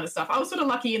that kind of stuff. I was sort of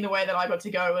lucky in the way that I got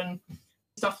to go and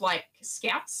stuff like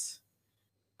Scouts.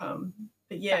 But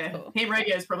yeah, cool. Ham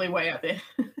radio is probably way out there.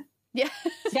 Yeah.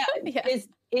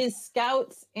 Is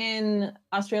Scouts in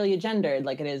Australia gendered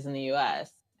like it is in the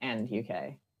US and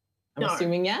UK? I'm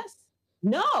assuming yes.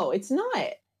 No, it's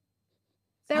not.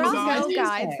 There are Girl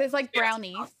Guides. There's like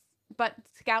brownies, but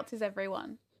Scouts is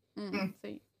everyone.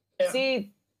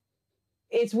 See,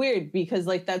 it's weird because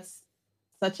like that's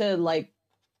such a like.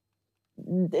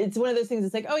 It's one of those things.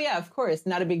 It's like, oh yeah, of course,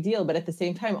 not a big deal, but at the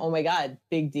same time, oh my god,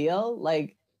 big deal.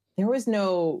 Like there was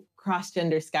no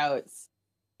cross-gender Scouts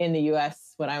in the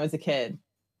US when I was a kid.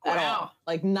 At all.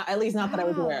 Like not, at least not that I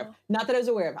was aware of. Not that I was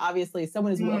aware of. Obviously, if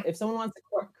someone wants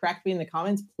to correct me in the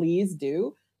comments, please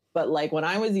do. But like when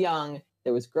I was young,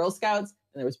 there was Girl Scouts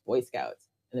and there was Boy Scouts,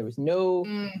 and there was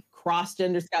no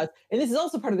cross-gender Scouts. And this is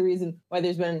also part of the reason why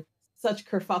there's been such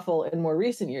kerfuffle in more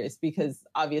recent years, because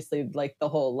obviously like the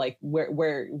whole like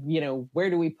where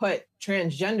do we put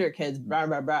transgender kids, blah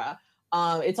blah blah.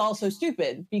 It's all so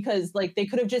stupid because like they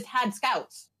could have just had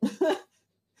Scouts.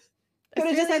 Could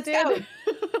have just had Scouts.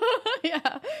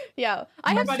 Yeah.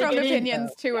 I have strong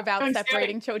opinions too about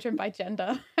separating children by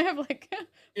gender. I have like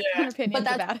opinions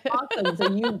about it. Awesome.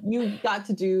 So you got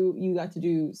to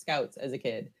do Scouts as a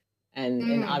kid,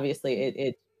 and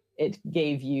obviously it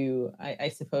gave you, I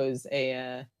suppose,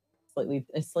 a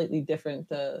slightly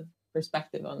different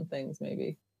perspective on things.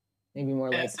 Maybe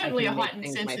more like certainly a heightened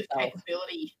sense of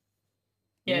capability.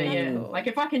 Yeah. Like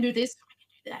if I can do this, I can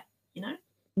do that. You know?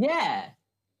 Yeah.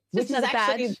 Which is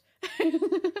actually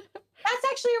that's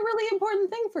actually a really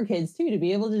important thing for kids too, to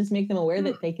be able to just make them aware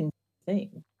that they can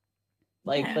sing.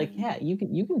 Like you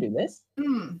can do this.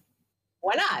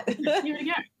 Why not? Here we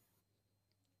go.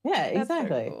 Yeah,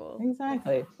 exactly. So cool.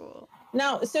 Exactly. So cool.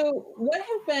 Now, so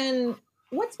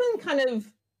what's been kind of,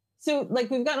 so like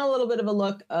we've gotten a little bit of a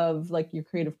look of like your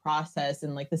creative process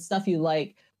and like the stuff you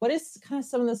like. What is kind of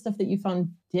some of the stuff that you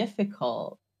found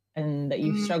difficult and that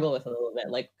you struggle with a little bit?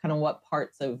 Like kind of what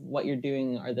parts of what you're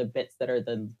doing are the bits that are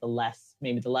the less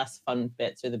fun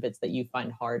bits, or the bits that you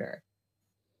find harder?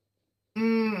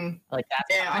 Like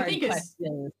that's a hard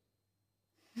question.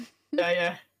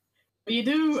 Yeah. But you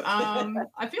do.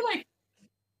 I feel like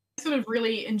I sort of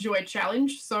really enjoy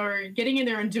challenge. So getting in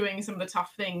there and doing some of the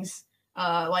tough things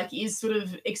like is sort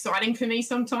of exciting for me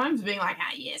sometimes, being like,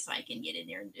 yes, I can get in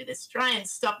there and do this. Try and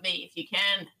stop me if you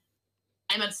can.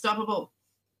 I'm unstoppable.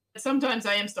 But sometimes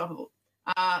I am stoppable.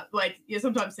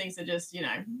 Sometimes things are just,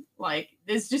 like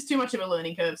there's just too much of a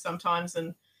learning curve sometimes.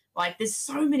 And like there's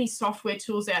so many software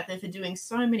tools out there for doing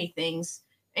so many things.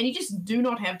 and you just do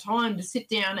not have time to sit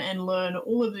down and learn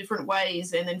all of the different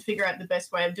ways and then figure out the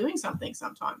best way of doing something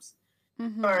sometimes.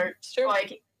 So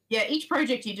like, yeah, each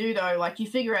project you do though, like you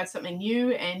figure out something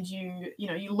new and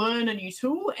you learn a new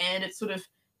tool and it sort of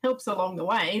helps along the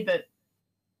way. But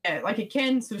yeah, like it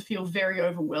can sort of feel very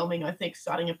overwhelming, I think,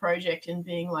 starting a project and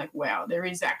being like, wow, there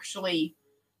is actually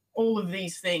all of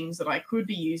these things that I could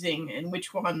be using and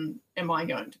which one am I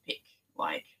going to pick?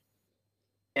 Like,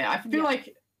 yeah, I feel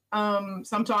like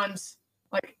sometimes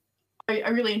like I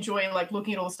really enjoy like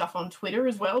looking at all the stuff on Twitter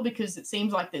as well, because it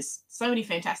seems like there's so many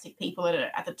fantastic people that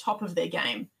are at the top of their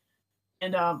game.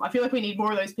 And I feel like we need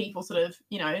more of those people sort of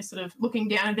looking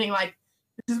down and being like,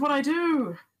 this is what I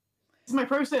do. This is my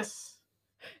process.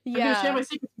 I'm going to share my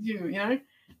secrets with you,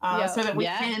 so that we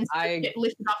can get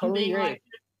lifted up and being like,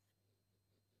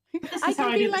 I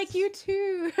can be like you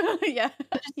too. Just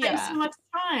take so much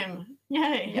time.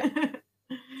 Yay. Yeah.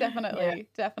 Definitely.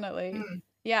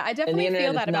 Yeah, I definitely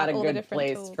feel that about all the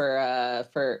different tools. And the internet is not a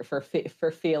good place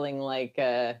for feeling like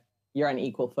you're on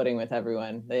equal footing with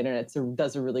everyone. The internet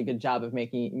does a really good job of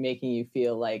making you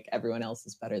feel like everyone else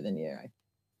is better than you.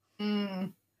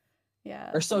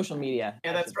 Yeah. Or social media.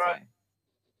 Yeah, that's right.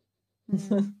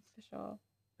 For sure.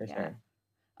 For sure.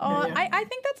 Oh, yeah. I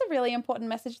think that's a really important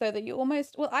message though, that you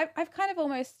almost, well, I've kind of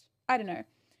almost, I don't know,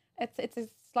 it's a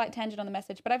slight tangent on the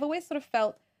message, but I've always sort of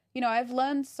felt, I've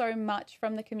learned so much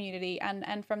from the community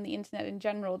and from the internet in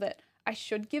general that I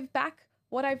should give back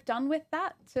what I've done with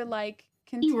that to like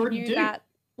continue that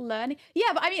learning.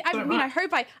 Yeah, but I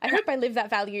hope I live that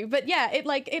value. But yeah, it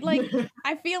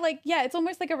I feel like, yeah, it's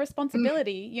almost like a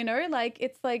responsibility, like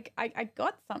it's like I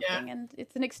got something and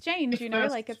it's an exchange,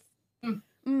 like it's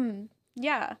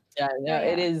yeah. Yeah, no,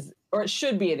 it is, or it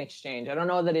should be an exchange. I don't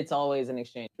know that it's always an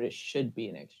exchange, but it should be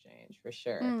an exchange for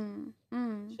sure.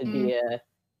 Should be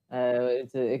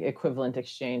it's an equivalent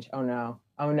exchange. Oh no,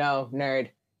 nerd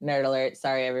alert.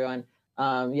 Sorry, everyone.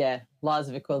 Yeah, laws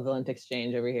of equivalent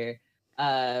exchange over here.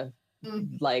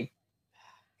 Like,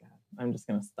 God, I'm just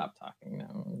gonna stop talking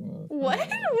now. What? What are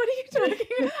you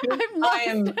talking about? I'm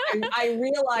lost.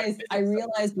 I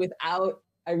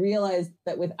realized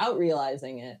that without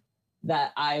realizing it,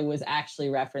 that I was actually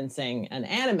referencing an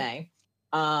anime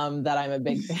that I'm a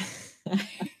big fan.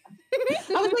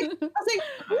 I was like,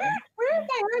 where have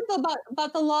I heard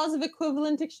about the laws of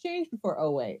equivalent exchange before? Oh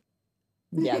wait,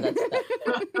 yeah, that's heard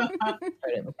it before.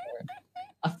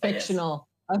 A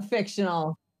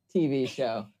fictional TV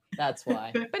show. That's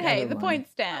why. But hey, the point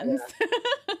stands.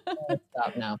 Let's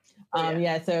stop now.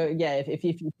 So if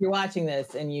you're watching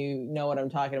this and you know what I'm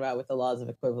talking about with the laws of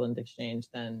equivalent exchange,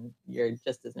 then you're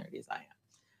just as nerdy as I am.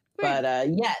 But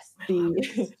yes, the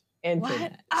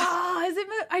internet. What? Is it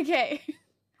okay?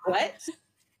 What?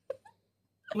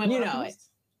 You know it.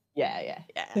 Yeah.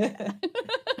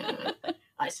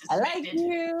 I like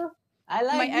you.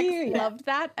 My ex loved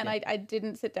that, and I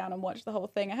didn't sit down and watch the whole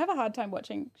thing. I have a hard time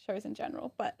watching shows in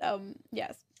general, but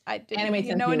yes, I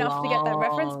didn't know enough to get that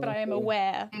reference, but I am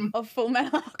aware of Full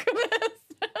Metal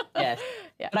Alchemist. Yes,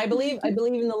 yeah. But I believe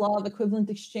in the law of equivalent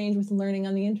exchange with learning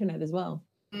on the internet as well.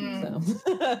 So,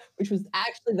 which was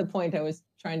actually the point I was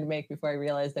trying to make before I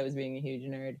realized I was being a huge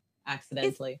nerd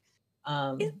accidentally.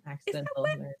 Is that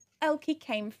where Elky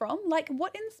came from? Like,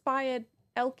 what inspired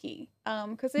Elky?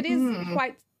 Because it is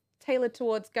quite tailored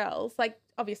towards girls. Like,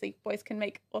 obviously boys can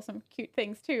make awesome cute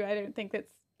things too. I don't think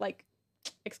it's like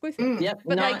exclusive.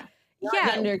 But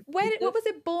what was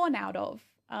it born out of?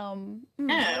 It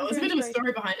was a bit of a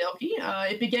story behind Elky.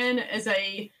 It began as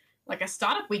a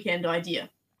startup weekend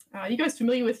idea. You guys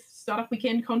familiar with startup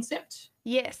weekend concept?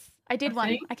 Yes, I did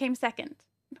one. I came second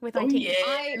with my team.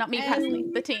 Yeah. Not me personally,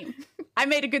 the team. I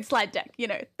made a good slide deck,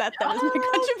 that was my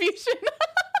contribution.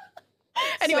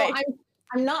 Anyway, so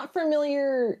I'm not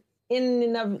familiar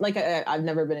I've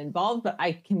never been involved, but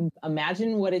I can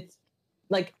imagine what it's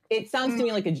like. It sounds to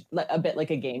me like a bit like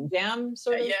a game jam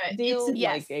sort of deal. It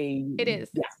is.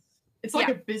 Yeah. It's like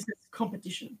a business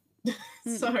competition.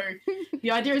 So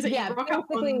the idea is that you rock up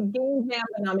on game jam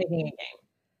but not making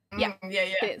a game.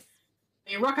 It is.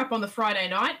 You rock up on the Friday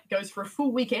night, goes for a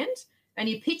full weekend, and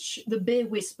you pitch the bare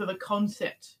wisp of a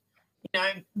concept.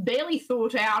 Barely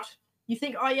thought out. You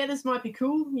think, oh yeah, this might be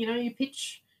cool. You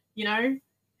pitch,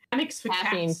 hammocks for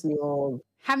cats.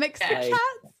 Hammocks for cats?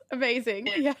 Amazing.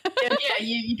 Yeah.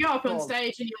 You go up on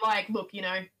stage and you're like, look,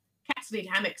 cats need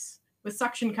hammocks with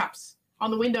suction cups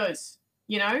on the windows,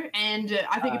 and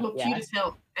I think it'd look cute as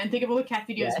hell. And think of all the cat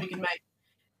videos we can make.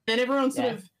 Then everyone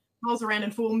sort of rolls around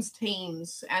and forms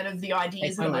teams out of the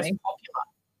ideas that are most popular.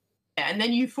 Yeah, and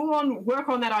then you full on work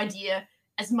on that idea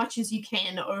as much as you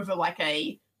can over like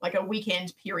a like a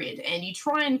weekend period, and you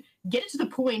try and get it to the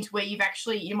point where you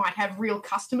might have real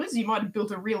customers, you might have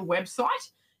built a real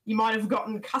website, you might have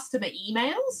gotten customer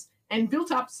emails and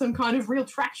built up some kind of real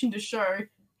traction to show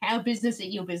how business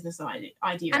your business idea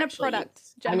and a product.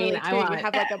 I mean, too. You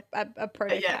have like a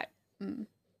prototype.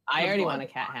 I already want a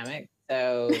cat hammock,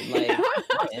 so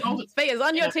like Faye is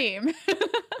on your team.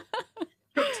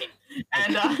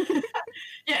 And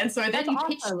and so that's then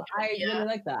awesome. I really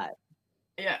like that.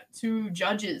 Yeah, to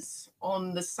judges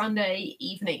on the Sunday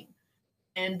evening,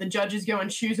 and the judges go and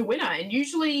choose a winner, and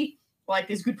usually like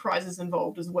there's good prizes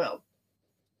involved as well.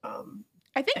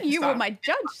 I think you were my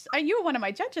judge. You were one of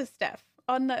my judges, Steph,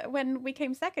 when we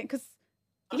came second. Because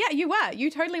you were.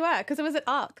 You totally were. Because it was at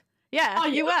ARC. Yeah,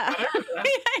 you were.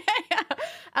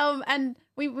 And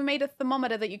we made a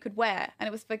thermometer that you could wear, and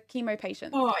it was for chemo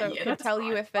patients. So it could tell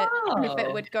you if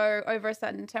it would go over a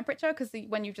certain temperature, because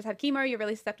when you've just had chemo, you're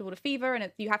really susceptible to fever,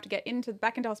 and you have to get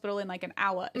back into hospital in like an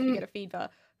hour if you get a fever,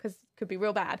 because it could be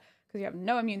real bad because you have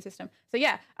no immune system. So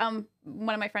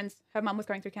one of my friends, her mum was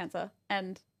going through cancer,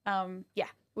 and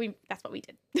that's what we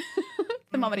did.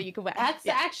 Thermometer you could wear. That's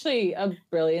actually a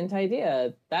brilliant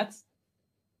idea. That's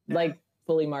like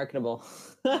fully marketable.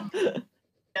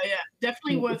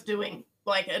 Definitely worth doing,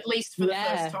 like at least for the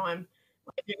first time,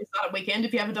 like doing a startup weekend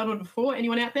if you haven't done it before.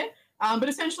 Anyone out there? But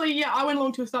essentially, I went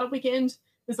along to a startup weekend.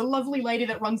 There's a lovely lady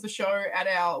that runs the show at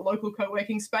our local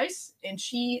co-working space, and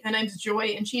her name's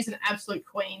Joy, and she's an absolute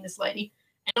queen, this lady.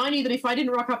 And I knew that if I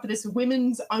didn't rock up to this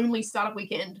women's only startup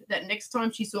weekend, that next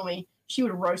time she saw me, she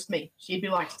would roast me. She'd be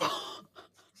like, Steph,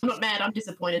 I'm not mad, I'm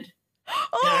disappointed.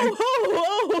 You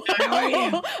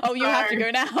have to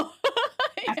go now.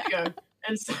 I have to go.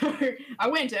 And so I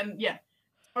went, and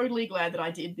totally glad that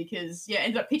I did, because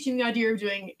ended up pitching the idea of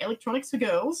doing electronics for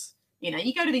girls.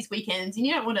 You go to these weekends and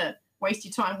you don't want to waste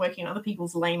your time working on other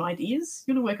people's lame ideas.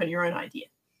 You want to work on your own idea.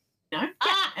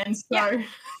 And so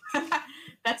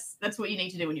that's what you need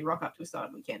to do when you rock up to a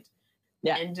startup weekend.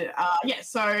 And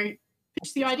so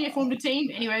pitched the idea, formed a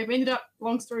team. Anyway, we ended up,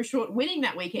 long story short, winning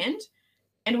that weekend,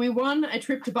 and we won a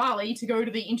trip to Bali to go to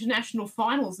the international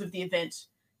finals of the event.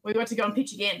 We got to go and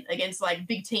pitch again against like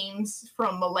big teams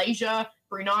from Malaysia,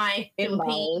 Brunei,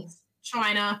 Philippines,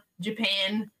 China,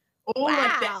 Japan, all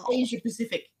like that Asia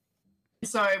Pacific.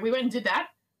 So we went and did that,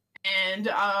 and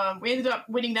we ended up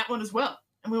winning that one as well.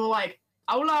 And we were like,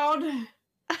 oh Lord.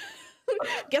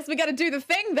 Guess we got to do the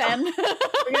thing then.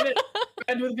 We're going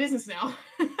to do the business now.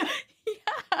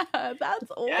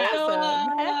 That's awesome.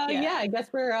 I guess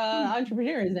we're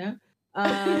entrepreneurs now.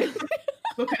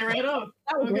 Looking around.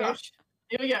 Oh gosh.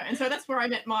 Here we go. And so that's where I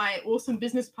met my awesome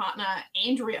business partner,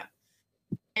 Andrea.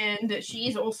 And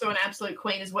she's also an absolute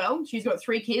queen as well. She's got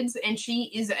 3 kids, and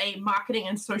she is a marketing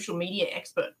and social media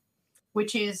expert,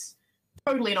 which is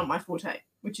totally not my forte,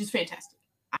 which is fantastic.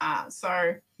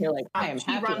 So you're like, I am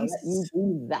happy that you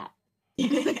do that.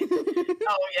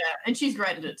 And she's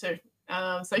great at it too.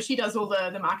 So she does all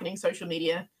the marketing, social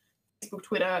media, Facebook,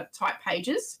 Twitter type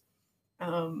pages.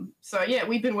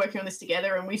 We've been working on this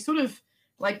together, and we sort of,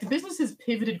 like, the business has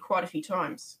pivoted quite a few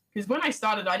times, because when I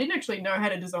started, I didn't actually know how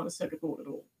to design a circuit board at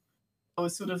all. I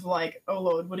was sort of like, oh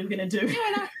Lord, what are we going to do?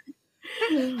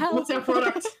 What's our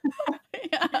product?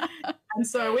 And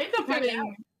so we ended up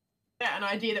having an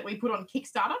idea that we put on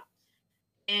Kickstarter,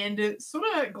 and sort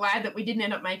of glad that we didn't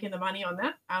end up making the money on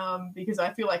that, because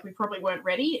I feel like we probably weren't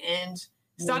ready, and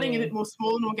starting a bit more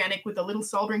small and organic with the little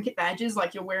soldering kit badges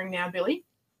like you're wearing now, Billy,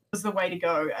 was the way to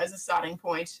go as a starting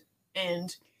point,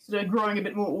 and sort of growing a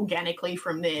bit more organically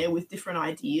from there with different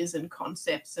ideas and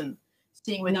concepts and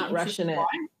seeing where not rushing it.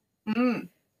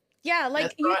 Yeah,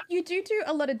 like you do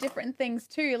a lot of different things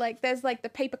too. Like there's like the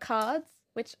paper cards,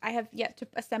 which I have yet to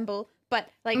assemble, but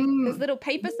like there's little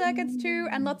paper circuits too,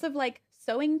 and lots of like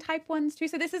sewing type ones too.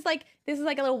 So this is like a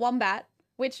little wombat,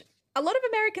 which a lot of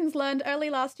Americans learned early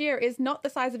last year is not the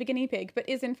size of a guinea pig, but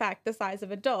is in fact the size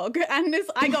of a dog. And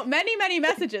I got many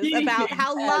messages about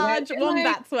how large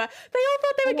wombats were. They all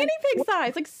thought they were guinea pig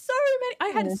size. Like so many.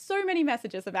 I had so many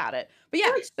messages about it. But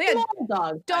yeah, they had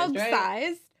dog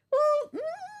size. Well,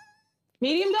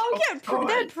 medium dogs? Yeah,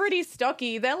 they're pretty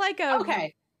stocky. They're like a...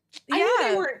 Okay.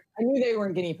 I knew they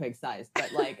weren't guinea pig sized, but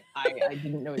like I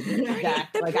didn't know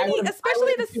exact. They're like, pretty,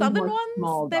 especially the southern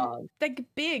ones. They're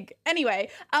big. Anyway,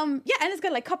 and it's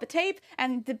got like copper tape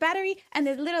and the battery and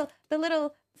the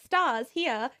little stars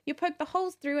here. You poke the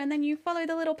holes through and then you follow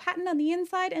the little pattern on the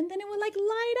inside, and then it will like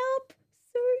light up.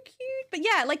 So cute. But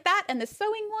yeah, like that and the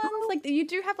sewing ones. Like you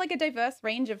do have like a diverse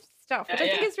range of stuff, which I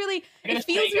think is really. It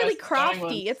feels really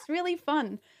crafty. It's really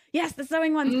fun. Yes, the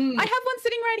sewing ones. I have one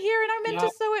sitting right here, and I meant to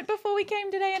sew it before we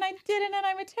came today, and I didn't, and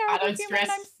I'm a terrible human.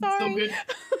 I'm sorry.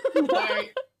 It's all good.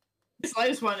 This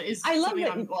latest one is. I love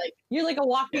it. Like, you're like a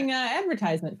walking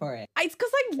advertisement for it. It's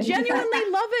because I genuinely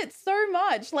love it so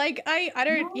much. Like I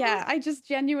don't. Yeah, I just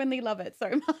genuinely love it so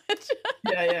much.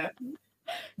 Yeah.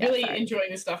 Really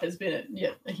enjoying this stuff has been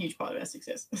a huge part of our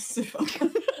success.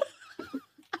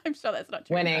 I'm sure that's not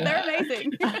true. Winning. They're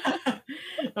amazing.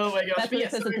 Oh my gosh. That's what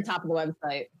it says at the top of the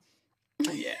website.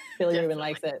 Yeah. Billy Rubin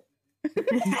likes it.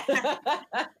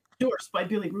 Endorsed by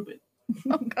Billy Rubin.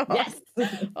 Oh god. Yes.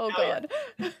 Oh god.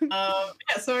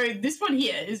 So this one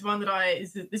here is one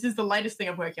that this is the latest thing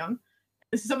I'm working on.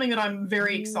 This is something that I'm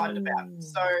very excited about.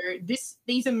 So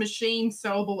these are machine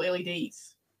sellable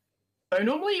LEDs. So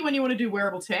normally when you want to do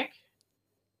wearable tech,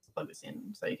 let's plug this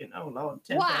in so you can lower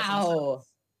 10,000. Wow.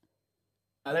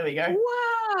 Oh, there we go.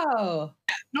 Wow.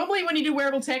 Normally when you do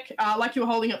wearable tech, like you were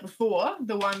holding up before,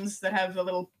 the ones that have a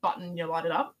little button, you light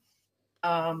it up.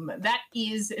 That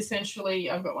is essentially,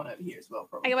 I've got one over here as well.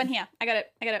 Probably. I got one here. I got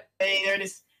it. Hey, there it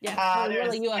is. Yeah.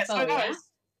 Really UFO.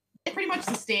 They're pretty much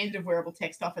the standard of wearable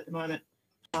tech stuff at the moment,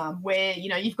 where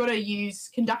you've got to use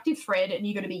conductive thread and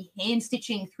you've got to be hand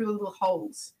stitching through the little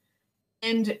holes.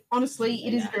 And honestly,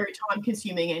 it is very time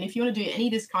consuming. And if you want to do any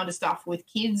of this kind of stuff with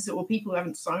kids or people who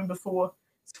haven't sewn before,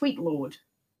 sweet Lord.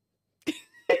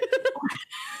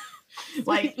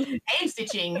 Like hand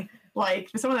stitching, like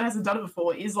for someone that hasn't done it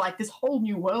before, is like this whole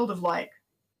new world of like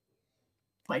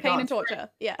pain and torture.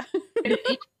 Yeah.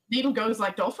 Needle goes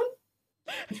like dolphin.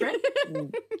 Thread.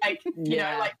 Like you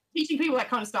know, like teaching people that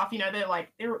kind of stuff,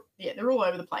 they're all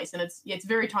over the place, and it's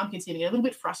very time consuming and a little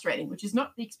bit frustrating, which is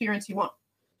not the experience you want.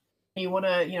 You want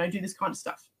to do this kind of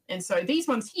stuff. And so these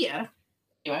ones here,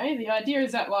 anyway, the idea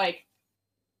is that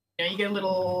you get a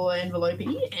little envelope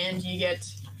and you get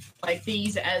like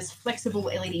these as flexible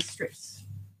LED strips.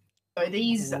 So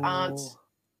these aren't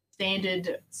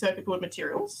standard circuit board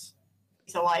materials.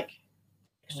 These are like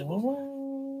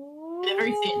vegetables. They're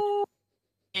very thin.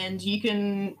 And you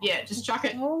can, just chuck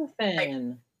it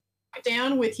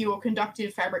down with your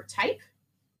conductive fabric tape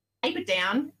it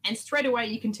down, and straight away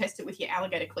you can test it with your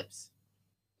alligator clips.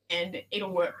 And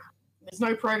it'll work. There's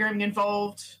no programming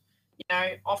involved.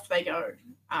 Off they go.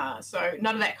 So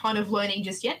none of that kind of learning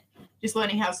just yet, just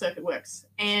learning how a circuit works.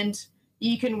 And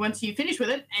you can, once you finish with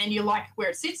it and you like where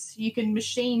it sits, you can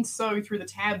machine sew through the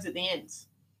tabs at the ends.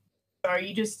 So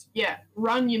you just,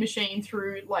 run your machine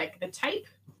through like the tape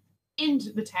and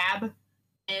the tab,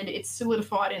 and it's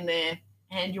solidified in there,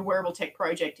 and your wearable tech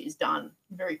project is done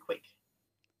very quick.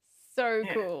 So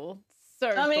cool.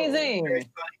 So amazing. Cool.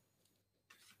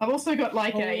 I've also got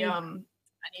like a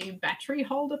new battery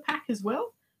holder pack as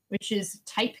well, which is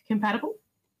tape compatible.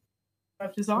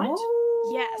 I've designed.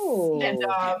 Yes. And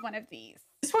one of these.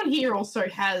 This one here also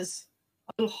has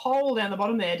a little hole down the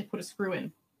bottom there to put a screw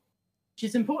in, which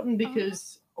is important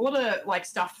because a lot of like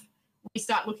stuff, we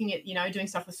start looking at, doing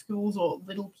stuff with schools or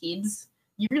little kids,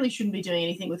 you really shouldn't be doing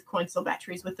anything with coin cell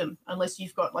batteries with them unless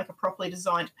you've got like a properly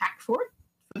designed pack for it,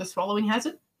 for the swallowing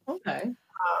hazard. Okay.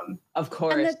 Of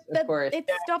course, of course. It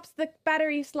stops the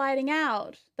battery sliding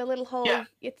out. The little hole. Yeah.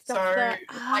 It stops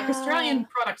like Australian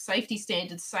product safety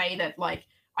standards say that like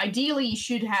ideally you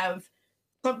should have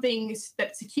something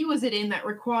that secures it in that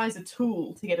requires a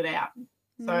tool to get it out.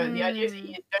 So the idea is that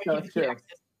you don't give the kid access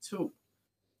to the tool.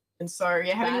 And so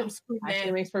having a little screw there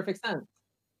actually makes perfect sense.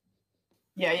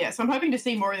 Yeah. So I'm hoping to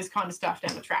see more of this kind of stuff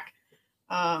down the track.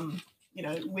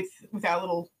 With our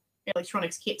little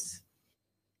electronics kits.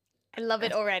 I love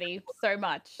it already so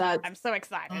much. I'm so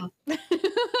excited.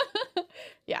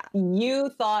 Yeah. You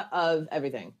thought of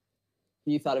everything.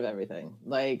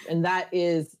 And that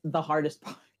is the hardest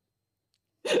part.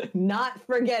 Not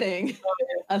forgetting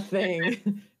a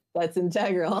thing that's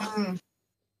integral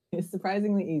is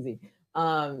surprisingly easy.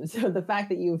 So the fact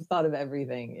that you've thought of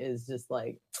everything is just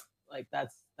like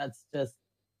that's just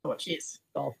cheers.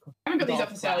 I haven't got these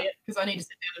up for sale yet because I need to sit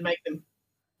down and make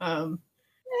them.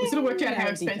 We sort of worked out how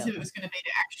expensive it was going to be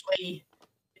to actually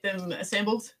get them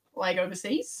assembled like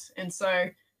overseas, and so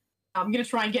I'm going to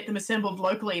try and get them assembled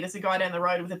locally. There's a guy down the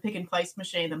road with a pick and place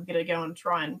machine. I'm going to go and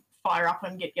try and fire up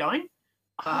and get going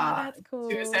that's cool.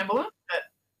 to assemble them. But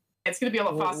it's going to be a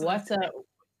lot faster.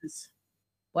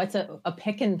 What's a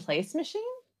pick and place machine?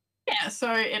 Yeah,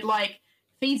 so it like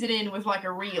feeds it in with like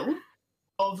a reel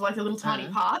of like a little tiny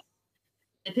part.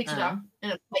 It picks it up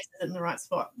and it places it in the right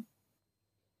spot.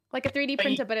 Like a 3D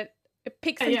printer, but it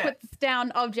picks and puts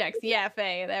down objects. Yeah,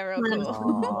 Faye, they're real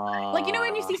cool. Like,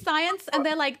 when you see science and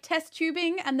they're like test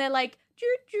tubing and they're like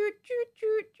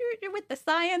with the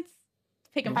science.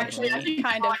 Pick and place. Actually,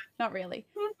 kind of. Not really.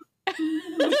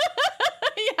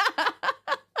 Yeah.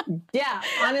 Yeah,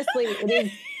 honestly,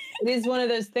 it is one of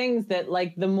those things that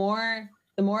like the more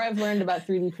the more I've learned about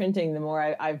 3D printing, the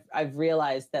more I've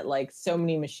realized that like so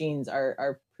many machines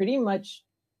are pretty much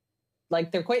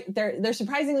like they're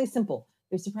surprisingly simple.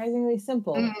 They're surprisingly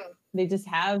simple. Mm. They just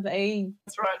have they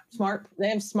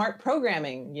have smart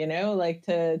programming, you know, like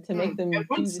to make them do the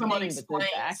thing, but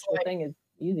the actual thing is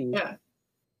easy. Yeah.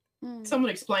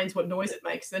 Someone explains what noise it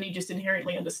makes, then you just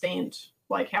inherently understand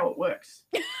like how it works.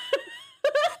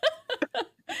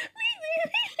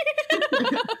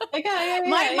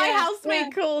 My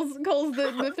housemate calls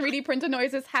the 3D printer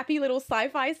noises happy little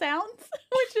sci-fi sounds,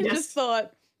 which I just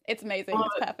thought it's amazing.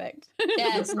 It's perfect.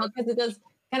 Yeah, it's not because it does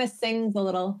kind of sings a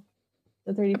little.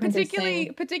 The 3D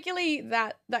printer particularly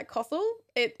that Kossel,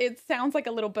 it sounds like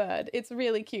a little bird. It's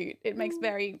really cute. It makes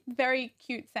very, very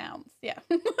cute sounds. Yeah.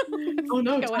 Oh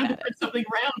no, time to print something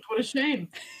round. What a shame.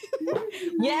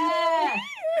 Yeah.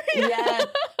 Yeah.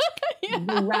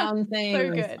 The round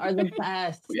things are the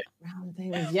best. Yeah. Round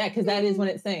things. Yeah, because that is when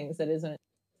it sings. That is when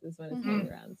it's going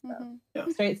around stuff. Yeah.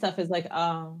 Straight stuff is like,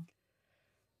 fun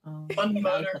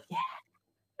motor.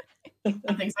 Yeah.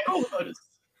 And things like, oh, motors.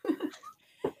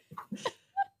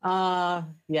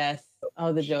 Yes.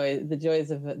 Oh, the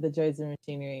joys of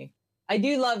machinery. I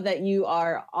do love that you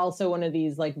are also one of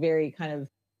these like very kind of,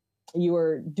 you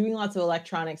are doing lots of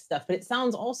electronic stuff, but it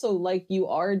sounds also like you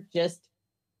are just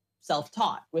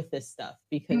self-taught with this stuff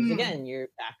because again, your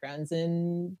background's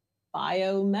in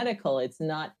biomedical. It's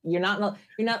not, you're not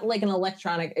like an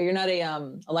electronic, you're not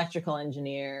a electrical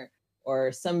engineer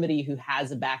or somebody who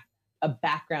has a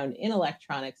background in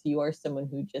electronics. You are someone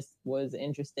who just was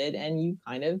interested and you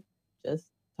kind of just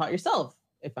taught yourself,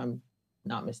 if I'm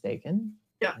not mistaken.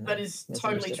 Yeah, that is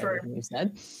totally true. You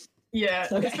said. Yeah.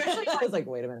 Okay. Especially I was like,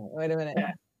 wait a minute.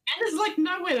 Yeah. And there's like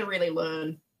nowhere to really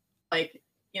learn, like,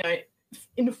 you know,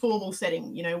 in a formal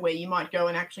setting, you know, where you might go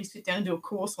and actually sit down and do a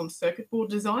course on circuit board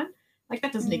design. Like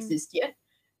that doesn't exist yet.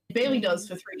 It barely does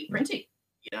for 3D printing,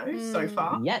 you know, so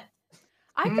far. Yet.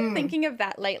 I've been thinking of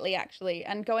that lately, actually,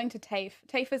 and going to TAFE.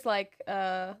 TAFE is like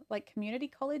community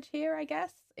college here, I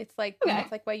guess. It's like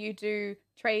it's like where you do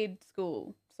trade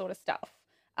school sort of stuff.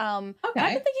 And I've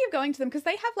been thinking of going to them because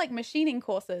they have like machining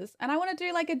courses, and I want to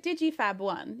do like a DigiFab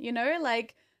one, you know,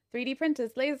 like 3D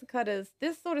printers, laser cutters,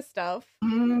 this sort of stuff.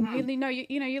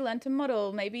 You learn to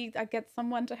model. Maybe I get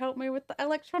someone to help me with the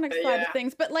electronic side of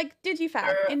things, but like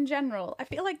DigiFab in general, I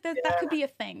feel like that could be a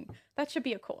thing. That should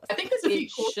be a course. I think there's a few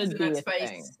courses in that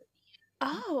space.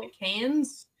 Oh,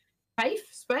 Cairns TAFE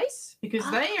space, because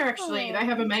they are actually, they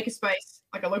have a makerspace,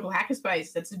 like a local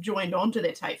hackerspace that's joined onto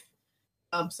their TAFE.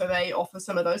 So they offer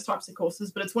some of those types of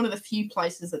courses, but it's one of the few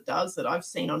places that does that I've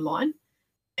seen online.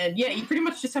 And yeah, you pretty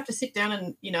much just have to sit down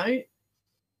and, you know,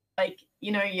 like,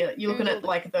 you know, you're looking at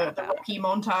like the Rocky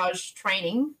montage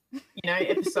training, you know,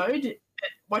 episode,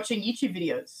 watching YouTube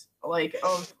videos like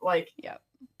of like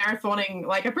marathoning.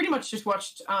 Like I pretty much just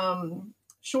watched Sean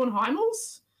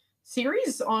Heimel's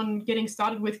series on getting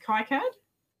started with KiCad.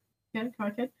 Yeah,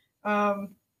 KiCad.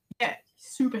 Yeah,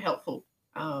 super helpful.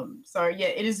 So yeah,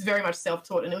 it is very much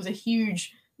self-taught, and it was a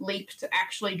huge leap to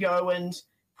actually go and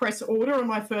press order on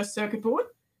my first circuit board.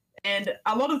 And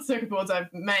a lot of the circuit boards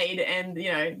I've made, and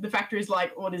you know, the factory's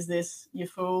like, "What is this? You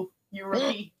fool! You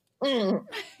rookie!" I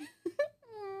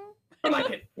like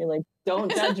it. You're like,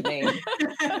 "Don't judge me.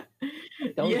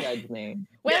 Don't judge me."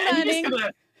 We're learning.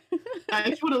 If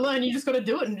you want to learn, you just got to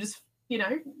do it and just, you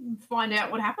know, find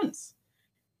out what happens.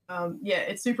 Yeah,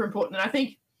 it's super important, and I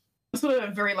think I'm sort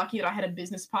of very lucky that I had a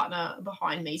business partner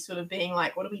behind me, sort of being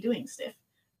like, "What are we doing, Steph?"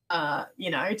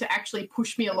 You know, to actually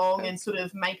push me along and sort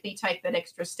of make me take that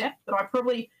extra step that I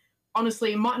probably,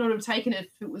 honestly, might not have taken if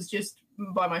it was just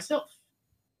by myself.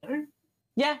 You know?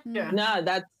 Yeah.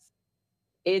 No,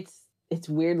 it's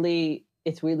weirdly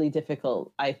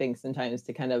difficult, I think, sometimes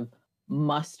to kind of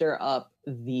muster up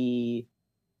the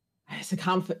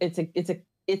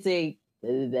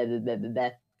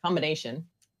combination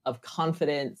of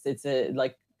confidence. It's a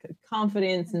like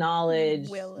confidence, knowledge,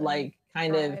 like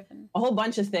kind of a whole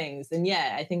bunch of things. And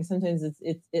yeah, I think sometimes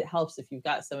it helps if you've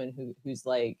got someone who's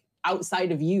like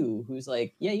outside of you, who's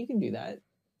like, yeah, you can do that.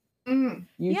 You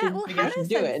should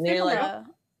do it. And they're like,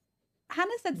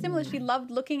 Hannah said similar. She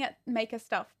loved looking at maker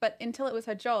stuff, but until it was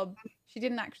her job, she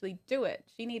didn't actually do it.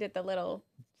 She needed just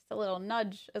a little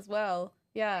nudge as well.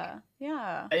 Yeah.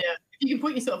 If you can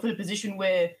put yourself in a position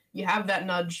where you have that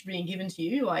nudge being given to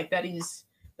you, like that's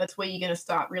where you're going to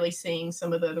start really seeing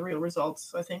some of the real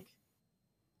results, I think.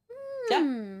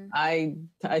 Yeah, I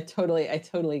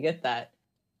totally get that.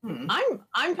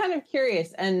 I'm kind of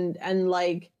curious and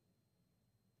like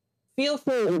feel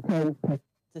free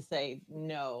to say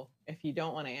no if you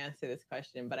don't want to answer this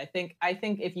question. But I think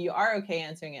if you are okay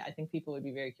answering it, I think people would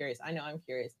be very curious. I know I'm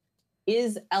curious.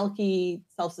 is Elke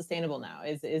self-sustainable now?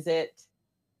 Is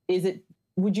it,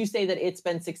 would you say that it's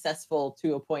been successful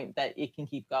to a point that it can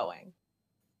keep going?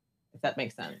 If that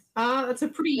makes sense. That's a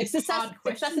pretty hard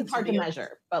question. Success is hard to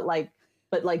measure, but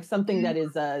something that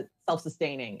is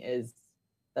self-sustaining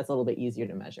that's a little bit easier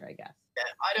to measure, I guess. Yeah,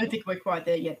 I don't think we're quite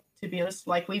there yet, to be honest.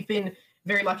 Like, we've been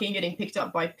very lucky in getting picked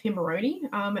up by Pimoroni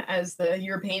as the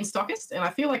European stockist, and I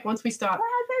feel like once we start,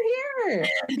 they're here.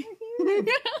 You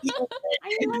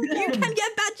can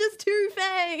get badges too,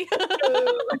 Faye.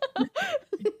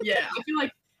 Yeah, I feel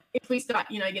like if we start,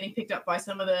 getting picked up by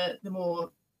some of the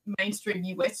more mainstream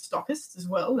US stockists as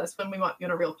well, that's when we might be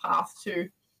on a real path to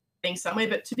being somewhere.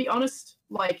 But to be honest,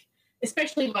 like,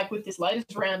 especially like with this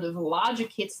latest round of larger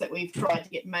kits that we've tried to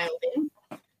get mailed in,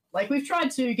 like, we've tried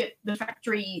to get the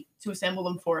factory to assemble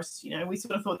them for us. We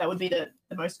sort of thought that would be the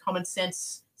most common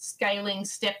sense scaling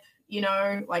step,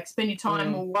 like spend your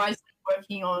time more wisely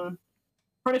working on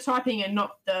prototyping and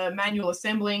not the manual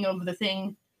assembling of the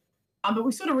thing. But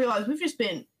we sort of realized we've just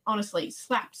been, honestly,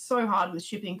 slapped so hard with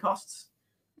shipping costs.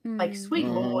 Like, sweet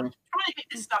Lord, trying to get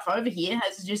this stuff over here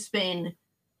has just been,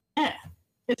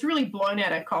 it's really blown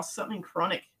out our costs, something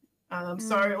chronic.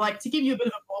 So, like, to give you a bit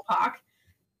of a ballpark,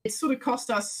 it sort of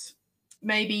cost us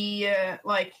maybe,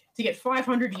 to get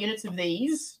 500 units of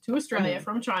these to Australia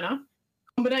from China,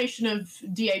 combination of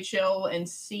DHL and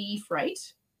sea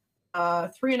freight,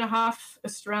 $3.5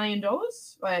 Australian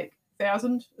dollars, like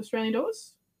 1,000 Australian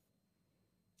dollars.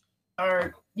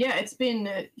 So, yeah, it's been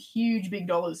huge, big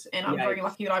dollars, and I'm very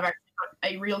lucky that I've actually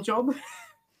got a real job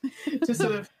to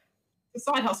sort of the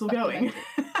side hustle going.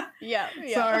 Yeah.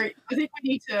 So I think we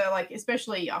need to, like,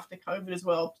 especially after COVID as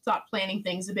well, start planning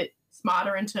things a bit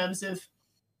smarter in terms of,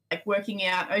 like, working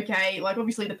out, okay, like,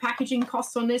 obviously the packaging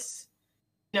costs on this,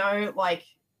 like,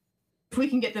 if we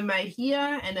can get them made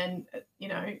here and then,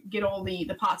 get all the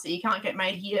parts that you can't get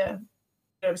made here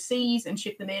overseas and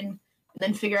ship them in, and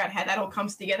then figure out how that all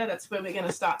comes together, that's where we're going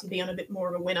to start to be on a bit more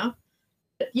of a winner.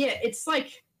 But yeah, it's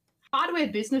like hardware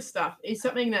business stuff is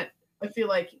something that I feel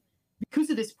like, because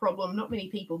of this problem, not many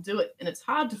people do it, and it's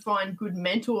hard to find good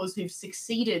mentors who've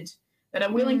succeeded that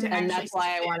are willing to actually. And that's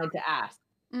why I wanted to ask.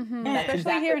 Yeah,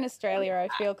 especially here in Australia, I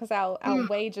feel, because our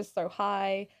wage is so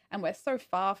high and we're so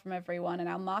far from everyone, and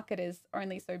our market is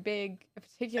only so big,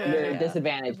 particularly. You're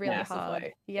disadvantaged really massively.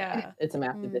 Hard. Yeah, it's a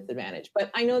massive disadvantage. But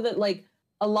I know that, like,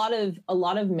 a lot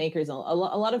of makers, a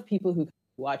lot of people who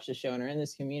watch the show and are in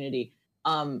this community,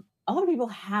 a lot of people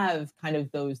have kind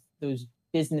of those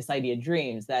business idea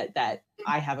dreams that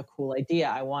I have a cool idea.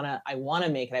 I want to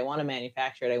make it. I want to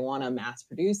manufacture it. I want to mass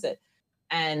produce it.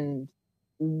 And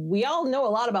we all know a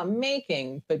lot about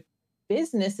making, but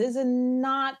business is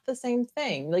not the same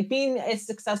thing. Like, being a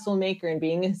successful maker and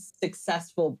being a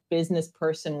successful business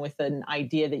person with an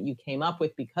idea that you came up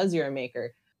with because you're a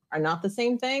maker are not the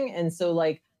same thing. And so,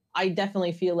 like, I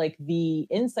definitely feel like the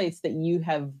insights that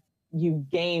you've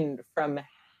gained from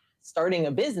starting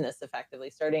a business, effectively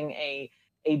starting a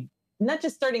not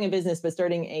just starting a business, but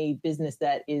starting a business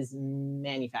that is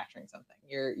manufacturing something.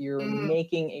 You're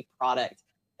making a product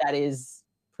that is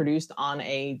produced on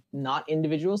a not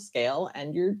individual scale,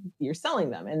 and you're selling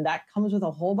them. And that comes with a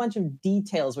whole bunch of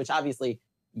details, which obviously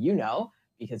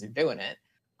because you're doing it.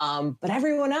 But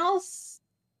everyone else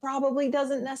probably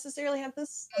doesn't necessarily have the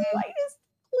slightest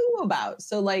clue about.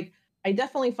 So, like, I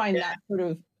definitely find that sort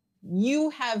of,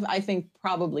 you have, I think,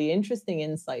 probably interesting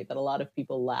insight that a lot of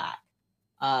people lack.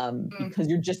 Because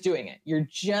you're just doing it. You're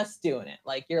just doing it.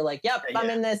 Like, you're like, yep, I'm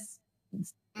in this,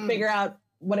 figure out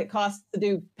what it costs to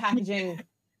do packaging.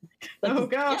 Like, oh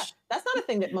gosh. Yeah, that's not a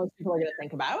thing that most people are going to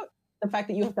think about. The fact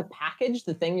that you have to package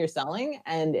the thing you're selling,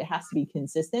 and it has to be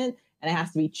consistent, and it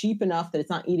has to be cheap enough that it's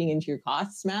not eating into your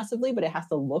costs massively, but it has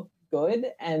to look good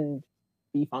and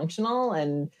be functional.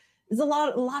 And there's a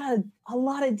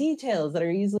lot of details that are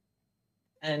easily,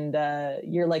 and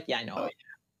you're like, yeah, I know.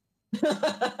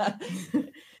 I feel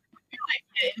like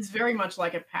it's very much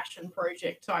like a passion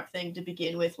project type thing to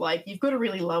begin with. Like, you've got to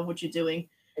really love what you're doing.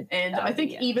 And I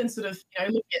think even sort of,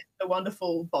 look at the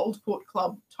wonderful Boldport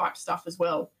Club type stuff as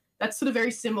well. That's sort of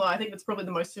very similar. I think that's probably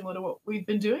the most similar to what we've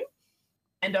been doing.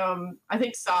 And I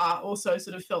think Saar also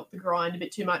sort of felt the grind a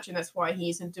bit too much, and that's why he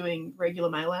isn't doing regular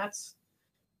mail outs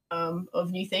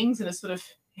of new things, and has sort of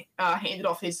handed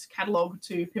off his catalogue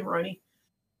to Pimoroni.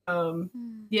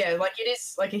 Yeah, like, it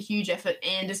is like a huge effort,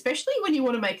 and especially when you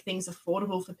want to make things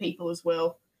affordable for people as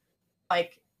well.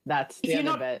 Like, that's the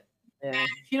other bit. Yeah.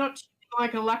 If you're not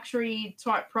like a luxury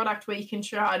type product where you can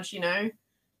charge,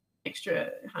 extra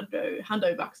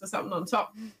hundo bucks or something on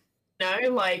top,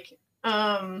 like,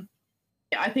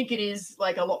 yeah, I think it is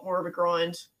like a lot more of a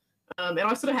grind. And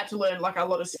I sort of had to learn like a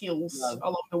lot of skills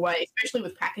along the way, especially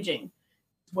with packaging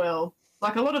as well.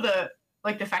 Like a lot of the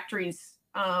factories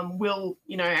will,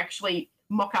 actually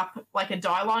mock up like a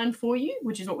die line for you,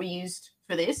 which is what we used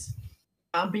for this.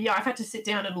 But yeah, I've had to sit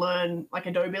down and learn like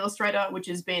Adobe Illustrator, which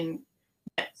has been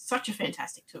such a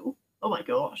fantastic tool. Oh my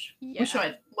gosh. Yeah. Wish I'd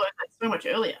learned that so much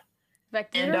earlier.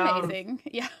 Vector, you're amazing.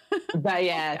 Yeah. But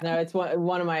no, it's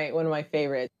one of my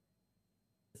favorites.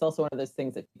 It's also one of those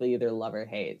things that people either love or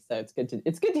hate. So it's good to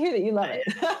hear that you love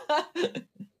it.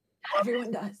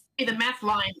 Everyone does. The math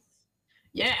lines.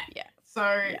 Yeah. Yeah.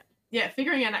 So yeah,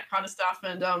 figuring out that kind of stuff,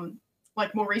 and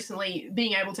like more recently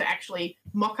being able to actually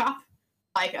mock up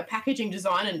like a packaging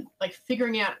design and like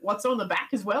figuring out what's on the back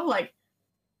as well, like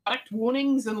product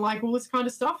warnings and like all this kind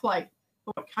of stuff, like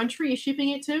what country you're shipping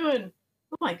it to, and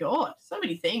oh my God, so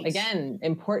many things. Again,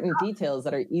 important details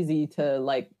that are easy to,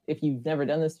 like, if you've never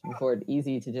done this before,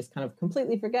 easy to just kind of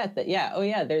completely forget that,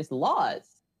 there's laws.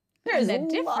 There's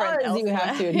laws you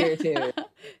have to adhere to.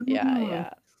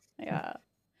 Yeah.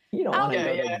 You don't want to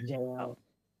go to jail.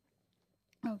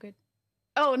 Oh, good.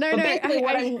 Oh, no.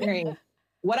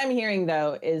 What I'm hearing,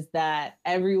 though, is that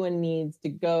everyone needs to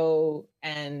go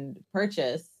and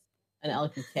purchase an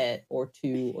Elkie kit or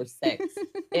 2 or 6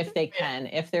 if they can,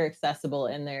 if they're accessible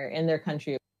in their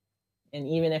country, and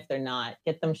even if they're not,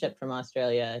 get them shipped from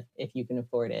Australia if you can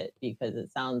afford it, because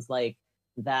it sounds like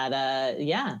that.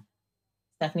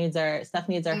 Steph needs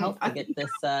our help to get this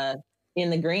in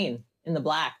the green, in the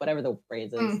black, whatever the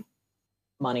phrase is.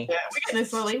 Money. Yeah, we're getting there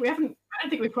slowly. I don't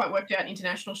think we've quite worked out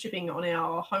international shipping on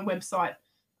our home website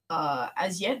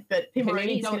as yet, but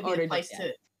Pimoroni is going to be a place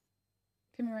to.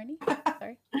 Pimoroni?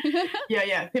 Sorry.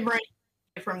 yeah. Pimoroni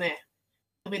from there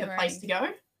will be the place to go.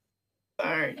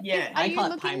 So, yeah. Are you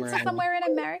looking for somewhere in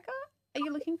America? Are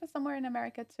you looking for somewhere in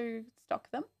America to stock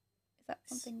them? Is that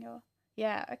something you're...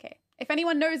 Yeah, okay. If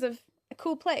anyone knows of a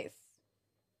cool place,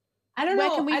 I don't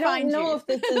know. I don't know if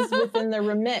this is within the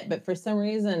remit, but for some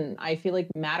reason, I feel like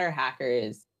Matter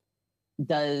Hackers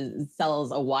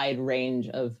sells a wide range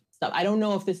of stuff. I don't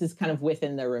know if this is kind of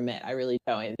within the remit. I really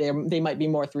don't. They might be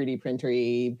more 3D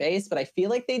printery based, but I feel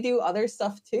like they do other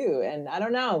stuff too. And I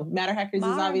don't know. Matter Hackers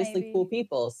is obviously cool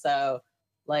people. So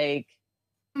like,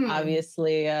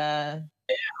 obviously, yeah,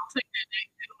 I'll take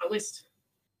that on my list.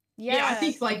 Yeah, I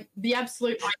think like the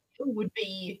absolute ideal would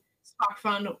be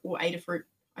SparkFun or Adafruit.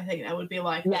 I think that would be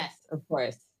like... Yes, of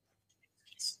course.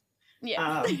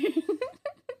 Yeah.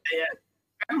 Yeah.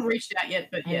 I haven't reached out yet,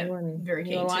 but yeah, very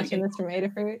keen. You're watching this from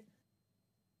Adafruit?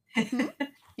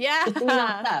 Yeah.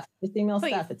 Just email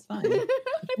stuff. It's fine.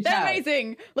 They're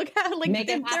amazing. Look how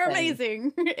they're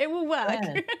amazing. It will work.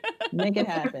 Yeah. Make it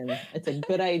happen. It's a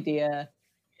good idea.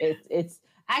 It's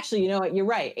actually, you know what? You're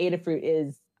right. Adafruit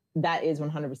is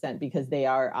 100%, because they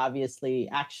are obviously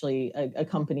actually a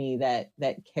company that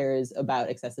cares about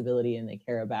accessibility, and they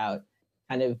care about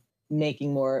kind of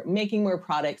making more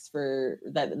products for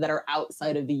that are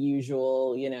outside of the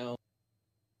usual,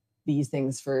 these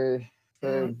things for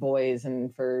boys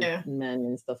and for men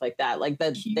and stuff like that. Like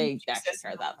that, they actually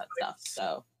care about that stuff.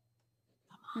 So.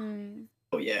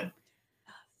 Oh yeah.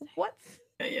 What?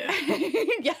 Yeah.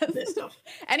 Yes.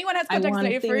 Anyone has contacts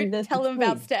with Adafruit, tell them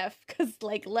about Steph, because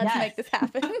let's make this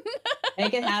happen.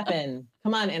 Make it happen.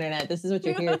 Come on, internet. This is what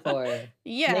you're here for.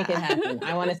 Yeah. Make it happen.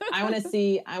 I want to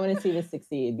see this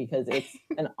succeed, because it's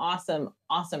an awesome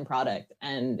product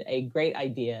and a great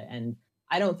idea, and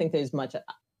I don't think there's much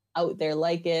out there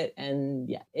like it, and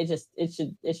yeah, it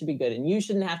should be good, and you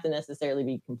shouldn't have to necessarily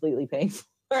be completely paying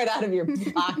for it out of your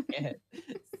pocket.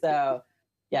 So,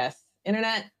 yes,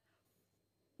 internet,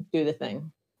 do the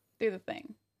thing.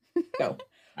 Go.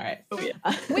 All right. Oh yeah.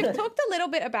 We've talked a little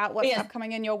bit about what's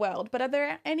upcoming in your world, but is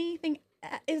there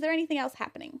anything else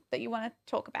happening that you want to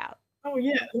talk about? Oh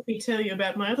yeah, let me tell you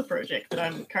about my other project that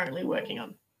I'm currently working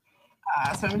on.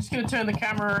 So I'm just going to turn the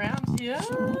camera around here.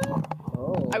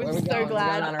 Oh, I was so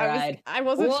glad. I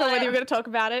wasn't sure whether you were going to talk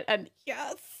about it, and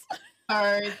yes.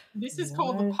 So this is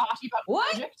called the Party Button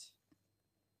Project.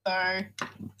 So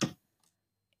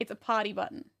it's a party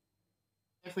button.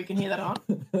 If we can hear that on.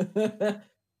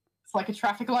 It's like a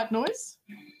traffic light noise.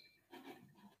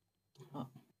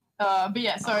 But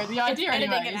yeah, so the idea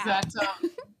anyway is that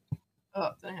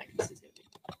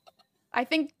I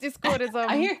think Discord is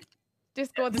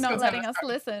Discord's not letting us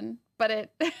listen, but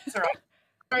it's all right.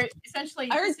 So essentially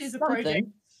this is a project.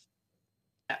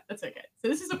 Yeah, that's okay. So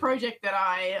this is a project that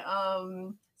I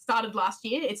started last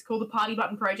year. It's called the Party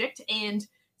Button Project, and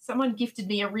someone gifted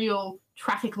me a real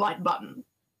traffic light button.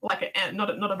 Like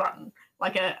not a button,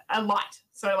 like a light.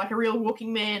 So like a real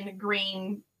Walking Man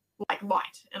green like light.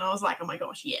 And I was like, oh my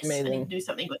gosh, yes, amazing. I need to do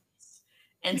something like this.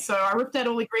 And so I ripped out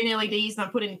all the green LEDs and I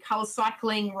put in color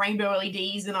cycling rainbow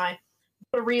LEDs, and I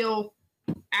put a real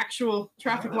actual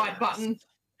traffic light button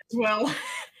as well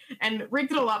and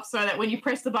rigged it all up so that when you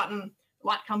press the button,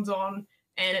 light comes on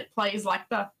and it plays like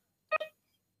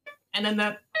and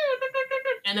then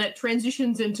it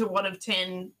transitions into one of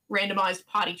 10 randomized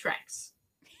party tracks.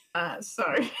 So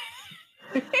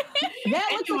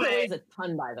that looks like it weighs a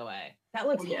ton, by the way. That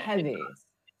looks heavy.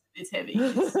 It's heavy.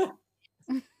 It's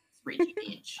really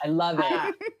huge. I love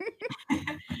it.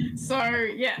 So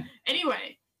yeah.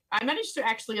 Anyway, I managed to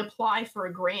actually apply for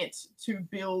a grant to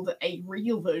build a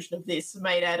real version of this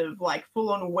made out of like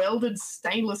full-on welded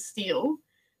stainless steel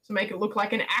to make it look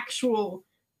like an actual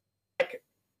like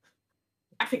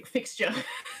graphic fixture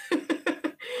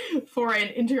for an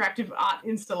interactive art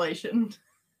installation.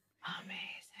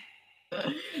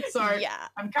 Amazing. So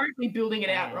I'm currently building it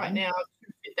out right now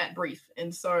to fit that brief.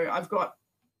 And so I've got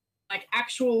like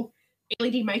actual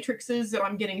LED matrices that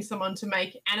I'm getting someone to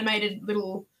make animated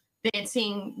little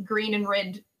dancing green and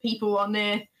red people on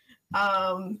there.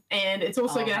 And it's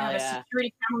also going to have a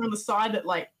security camera on the side that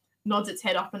like nods its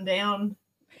head up and down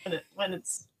when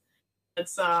it's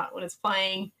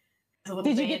playing.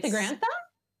 Did you get the grant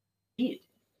though?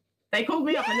 They called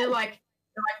me up and they're like,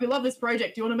 we love this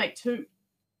project. Do you want to make 2?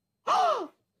 I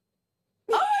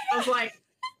was like,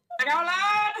 I go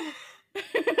loud.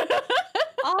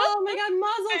 Oh my God,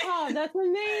 Mazel Tov. That's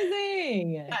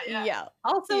amazing. Yeah.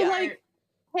 Also, like,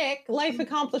 pick life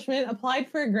accomplishment, applied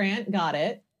for a grant, got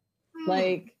it.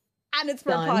 Like, and it's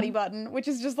for a party button, which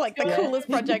is just like the coolest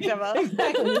project ever.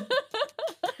 Exactly.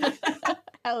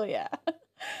 Hell yeah.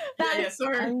 That's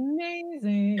so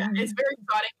amazing. Yeah, it's very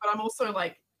exciting, but I'm also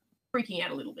like freaking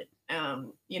out a little bit.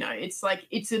 You know, it's like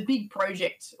it's a big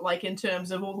project, like in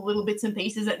terms of all the little bits and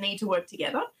pieces that need to work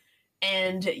together.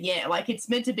 And yeah, like it's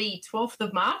meant to be 12th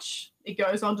of March. It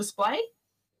goes on display.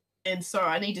 And so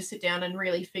I need to sit down and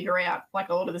really figure out like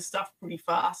a lot of the stuff pretty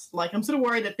fast. Like I'm sort of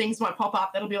worried that things might pop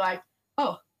up that'll be like,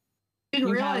 oh, I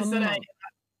didn't realize that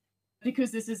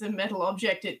because this is a metal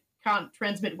object, it can't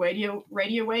transmit radio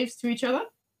waves to each other.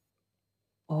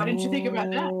 Why didn't you think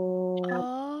about that?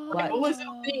 Like all those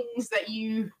little things that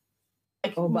you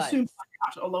like will soon find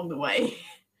out along the way.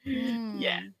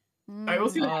 Yeah.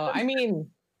 I mean,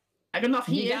 I got enough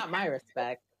here. You got my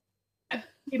respect.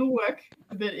 It'll work,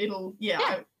 but it'll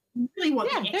I really want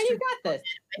the extra. You got this.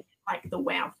 Like the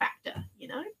wow factor, you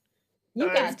know?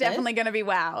 It's definitely going to be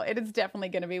wow. It is definitely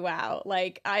going to be wow.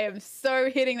 Like I am so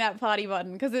hitting that party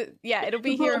button because it'll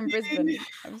be here in Brisbane.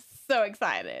 I'm so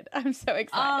excited. I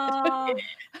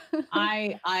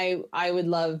would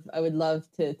love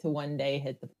to one day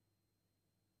hit the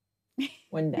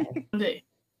one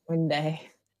day.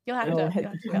 You'll have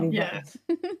to. Yeah.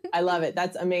 I love it.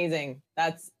 That's amazing.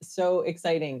 That's so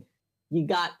exciting. You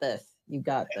got this. You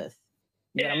got this.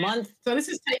 You got a month. So this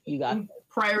is taking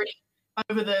priority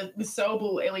over the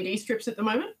sellable LED strips at the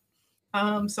moment.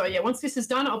 So yeah, once this is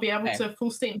done, I'll be able to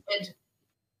full steam ahead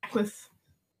back with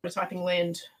prototyping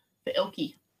land for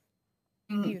Elkie.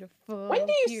 Beautiful. When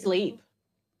do you sleep?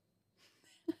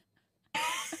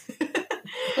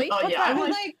 I'm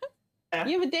like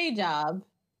you have a day job.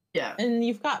 Yeah. And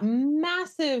you've got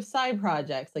massive side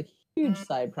projects, like huge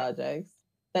side projects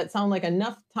that sound like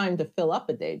enough time to fill up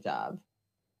a day job.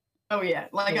 Oh yeah.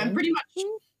 Like I'm pretty much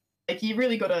like you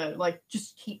really gotta like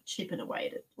just keep chipping away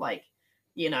at it. Like,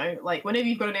 you know, like whenever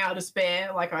you've got an hour to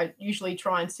spare, like I usually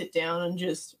try and sit down and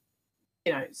just,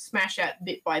 you know, smash out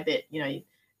bit by bit, you know,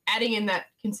 adding in that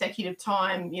consecutive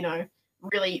time, you know,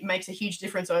 really makes a huge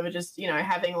difference over just, you know,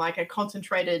 having like a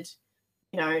concentrated,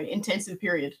 you know, intensive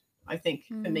period, I think,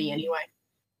 for me anyway.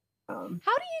 How do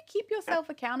you keep yourself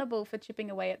accountable for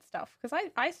chipping away at stuff? Because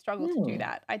I struggle to do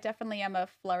that. I definitely am a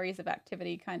flurries of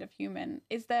activity kind of human.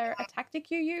 Is there a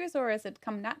tactic you use, or has it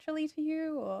come naturally to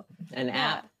you, or an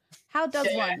app? How does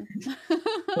one?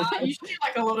 Usually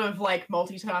like a lot of like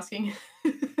multitasking.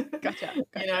 Gotcha.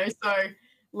 You know, so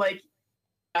like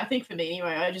I think for me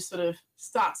anyway, I just sort of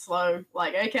start slow.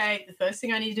 Like, okay, the first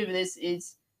thing I need to do with this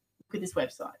is look at this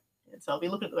website. And so I'll be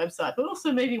looking at the website, but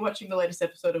also maybe watching the latest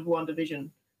episode of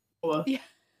WandaVision. Or, you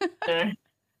know,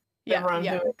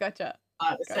 gotcha.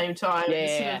 At the same time, sort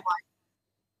of like,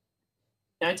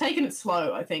 you know, taking it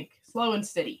slow. I think slow and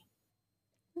steady.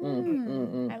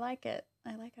 I like it.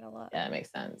 I like it a lot. Yeah, it makes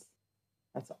sense.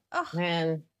 That's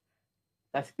man.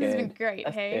 That's good. This has been great.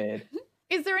 That's good.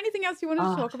 Is there anything else you wanted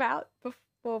to talk about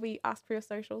before we ask for your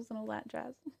socials and all that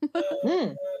jazz?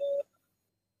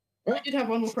 I did have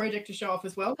one more project to show off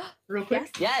as well, real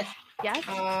quick. Yes.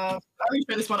 I'll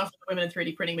show this one off at the Women in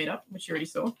 3D Printing meetup, which you already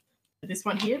saw. This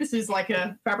one here, this is like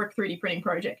a fabric 3D printing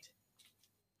project.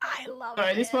 I love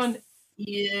this one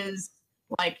is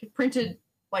like printed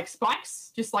like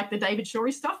spikes, just like the David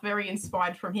Shorey stuff, very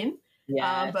inspired from him.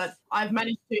 Yes. But I've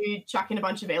managed to chuck in a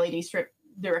bunch of LED strip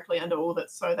directly under all of it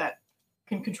so that I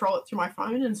can control it through my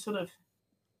phone and sort of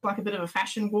like a bit of a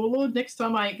fashion warlord next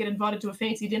time I get invited to a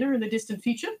fancy dinner in the distant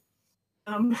future.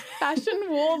 Fashion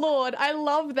warlord. I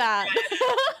love that.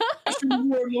 Fashion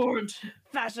warlord.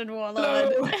 Fashion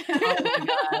warlord. Oh my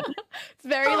God. It's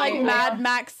very like Mad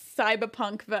Max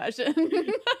cyberpunk version.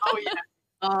 Oh yeah.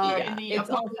 Yeah. It's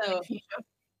also.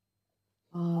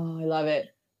 Oh, I love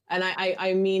it, and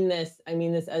I mean this. I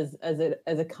mean this as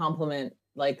a compliment.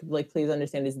 Like please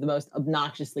understand, this is the most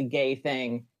obnoxiously gay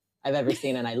thing I've ever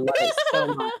seen, and I love it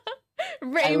so much.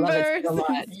 Rainbows, so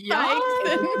much.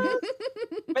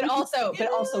 but also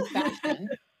fashion.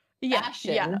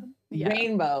 Fashion,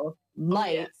 rainbow,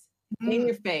 lights in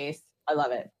your face. I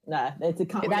love it. That is a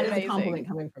compliment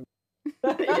coming from me.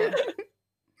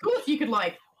 Cool if you could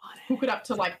like hook it up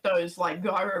to like those like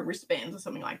gyro wristbands or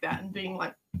something like that, and being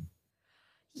like,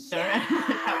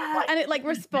 and it like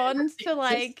responds to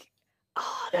like,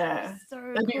 that'd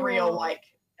be real. Like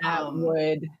that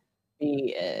would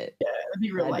be it. Yeah, that'd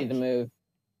be real. That'd be the move.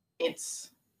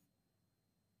 It's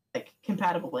like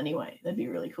compatible anyway. That'd be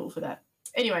really cool for that.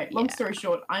 Anyway, long story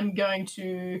short, I'm going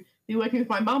to be working with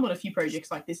my mum on a few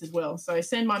projects like this as well. So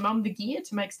send my mum the gear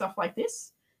to make stuff like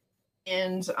this,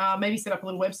 and maybe set up a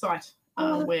little website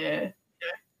where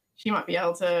she might be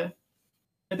able to earn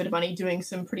a bit of money doing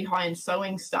some pretty high-end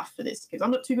sewing stuff for this, because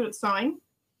I'm not too good at sewing,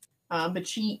 but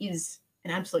she is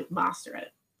an absolute master at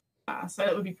it. So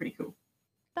that would be pretty cool.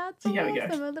 That's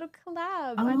awesome, a little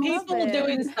collab. People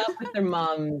doing stuff with their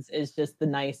mums is just the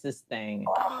nicest thing.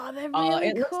 Oh, they're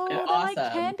really cool. They're awesome.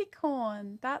 Like candy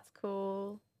corn. That's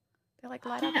cool. They like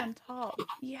light up on top.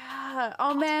 Yeah.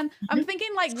 Oh man, I'm thinking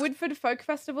like Woodford Folk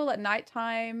Festival at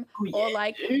nighttime, or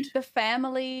like The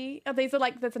Family. Oh, these are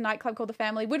like, there's a nightclub called The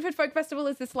Family. Woodford Folk Festival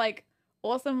is this like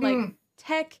awesome like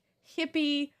tech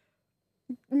hippie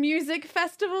music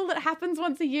festival that happens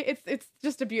once a year. It's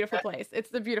just a beautiful place.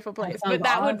 It's a beautiful place. But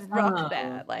that would rock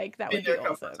there. Like that would be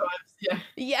awesome.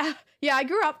 Yeah. I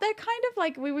grew up there kind of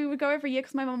like we would go every year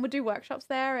because my mom would do workshops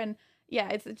there, and yeah,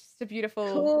 it's just a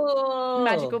beautiful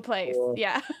magical place. Cool.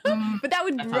 Yeah. But that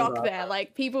would rock there.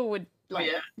 Like people would like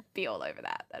be all over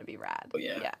that. That'd be rad.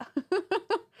 Yeah.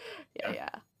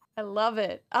 I love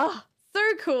it. Oh, so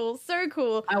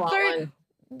cool. I want one.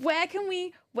 Where can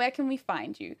we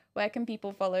find you? Where can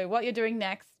people follow what you're doing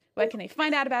next? Where can they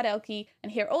find out about Elkie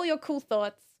and hear all your cool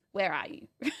thoughts? Where are you?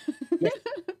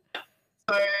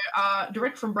 So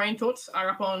Direct from Brain Thoughts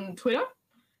are up on Twitter,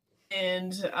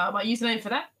 and my username for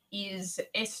that is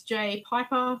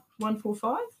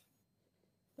sjpiper145.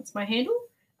 That's my handle.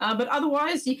 But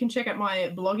otherwise, you can check out my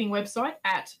blogging website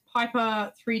at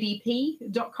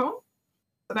piper3dp.com.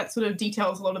 So that sort of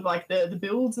details a lot of like the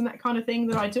builds and that kind of thing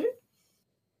that I do.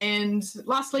 And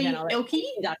lastly, Elkie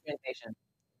documentation.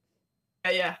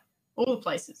 Yeah, all the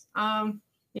places.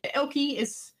 Elkie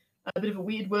is a bit of a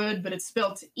weird word, but it's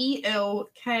spelled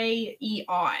Elkei.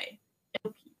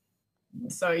 Elkie.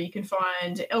 So you can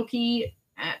find Elkie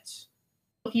at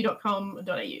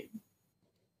elkie.com.au.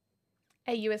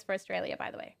 AU is for Australia, by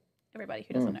the way. Everybody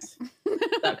who doesn't know.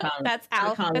 That's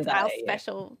our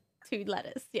special 2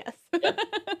 letters. Yes.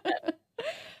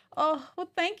 Oh, well,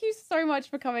 thank you so much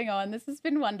for coming on. This has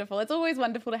been wonderful. It's always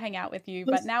wonderful to hang out with you,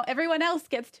 but now everyone else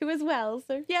gets to as well.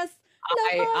 So yes,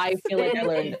 I feel like I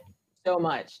learned so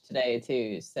much today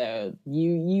too. So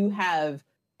you have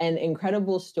an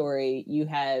incredible story.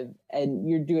 And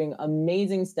you're doing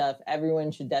amazing stuff.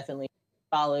 Everyone should definitely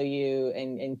follow you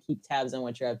and keep tabs on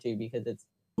what you're up to, because it's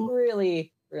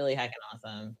really, really heckin'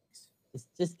 awesome.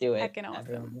 Just do it. Heckin'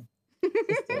 awesome.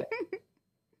 Just do it.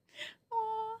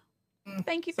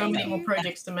 Thank you. So many more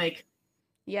projects to make.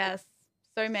 Yes,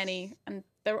 so many. And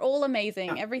they're all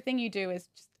amazing. Yeah. Everything you do is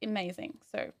just amazing.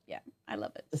 So, yeah, I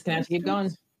love it. Just going to have to keep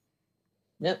going.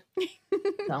 Yep.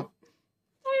 So.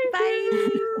 Bye.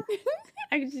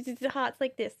 I just hearts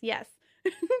like this. Yes.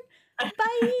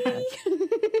 Bye.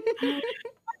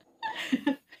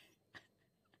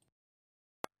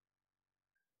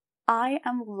 I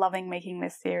am loving making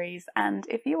this series, and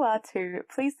if you are too,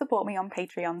 please support me on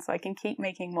Patreon so I can keep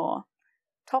making more.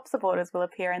 Top supporters will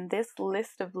appear in this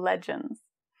list of legends.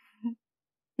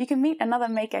 You can meet another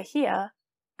maker here,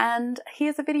 and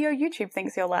here's a video YouTube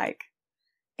thinks you'll like.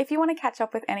 If you want to catch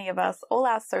up with any of us, all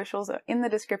our socials are in the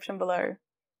description below.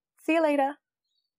 See you later!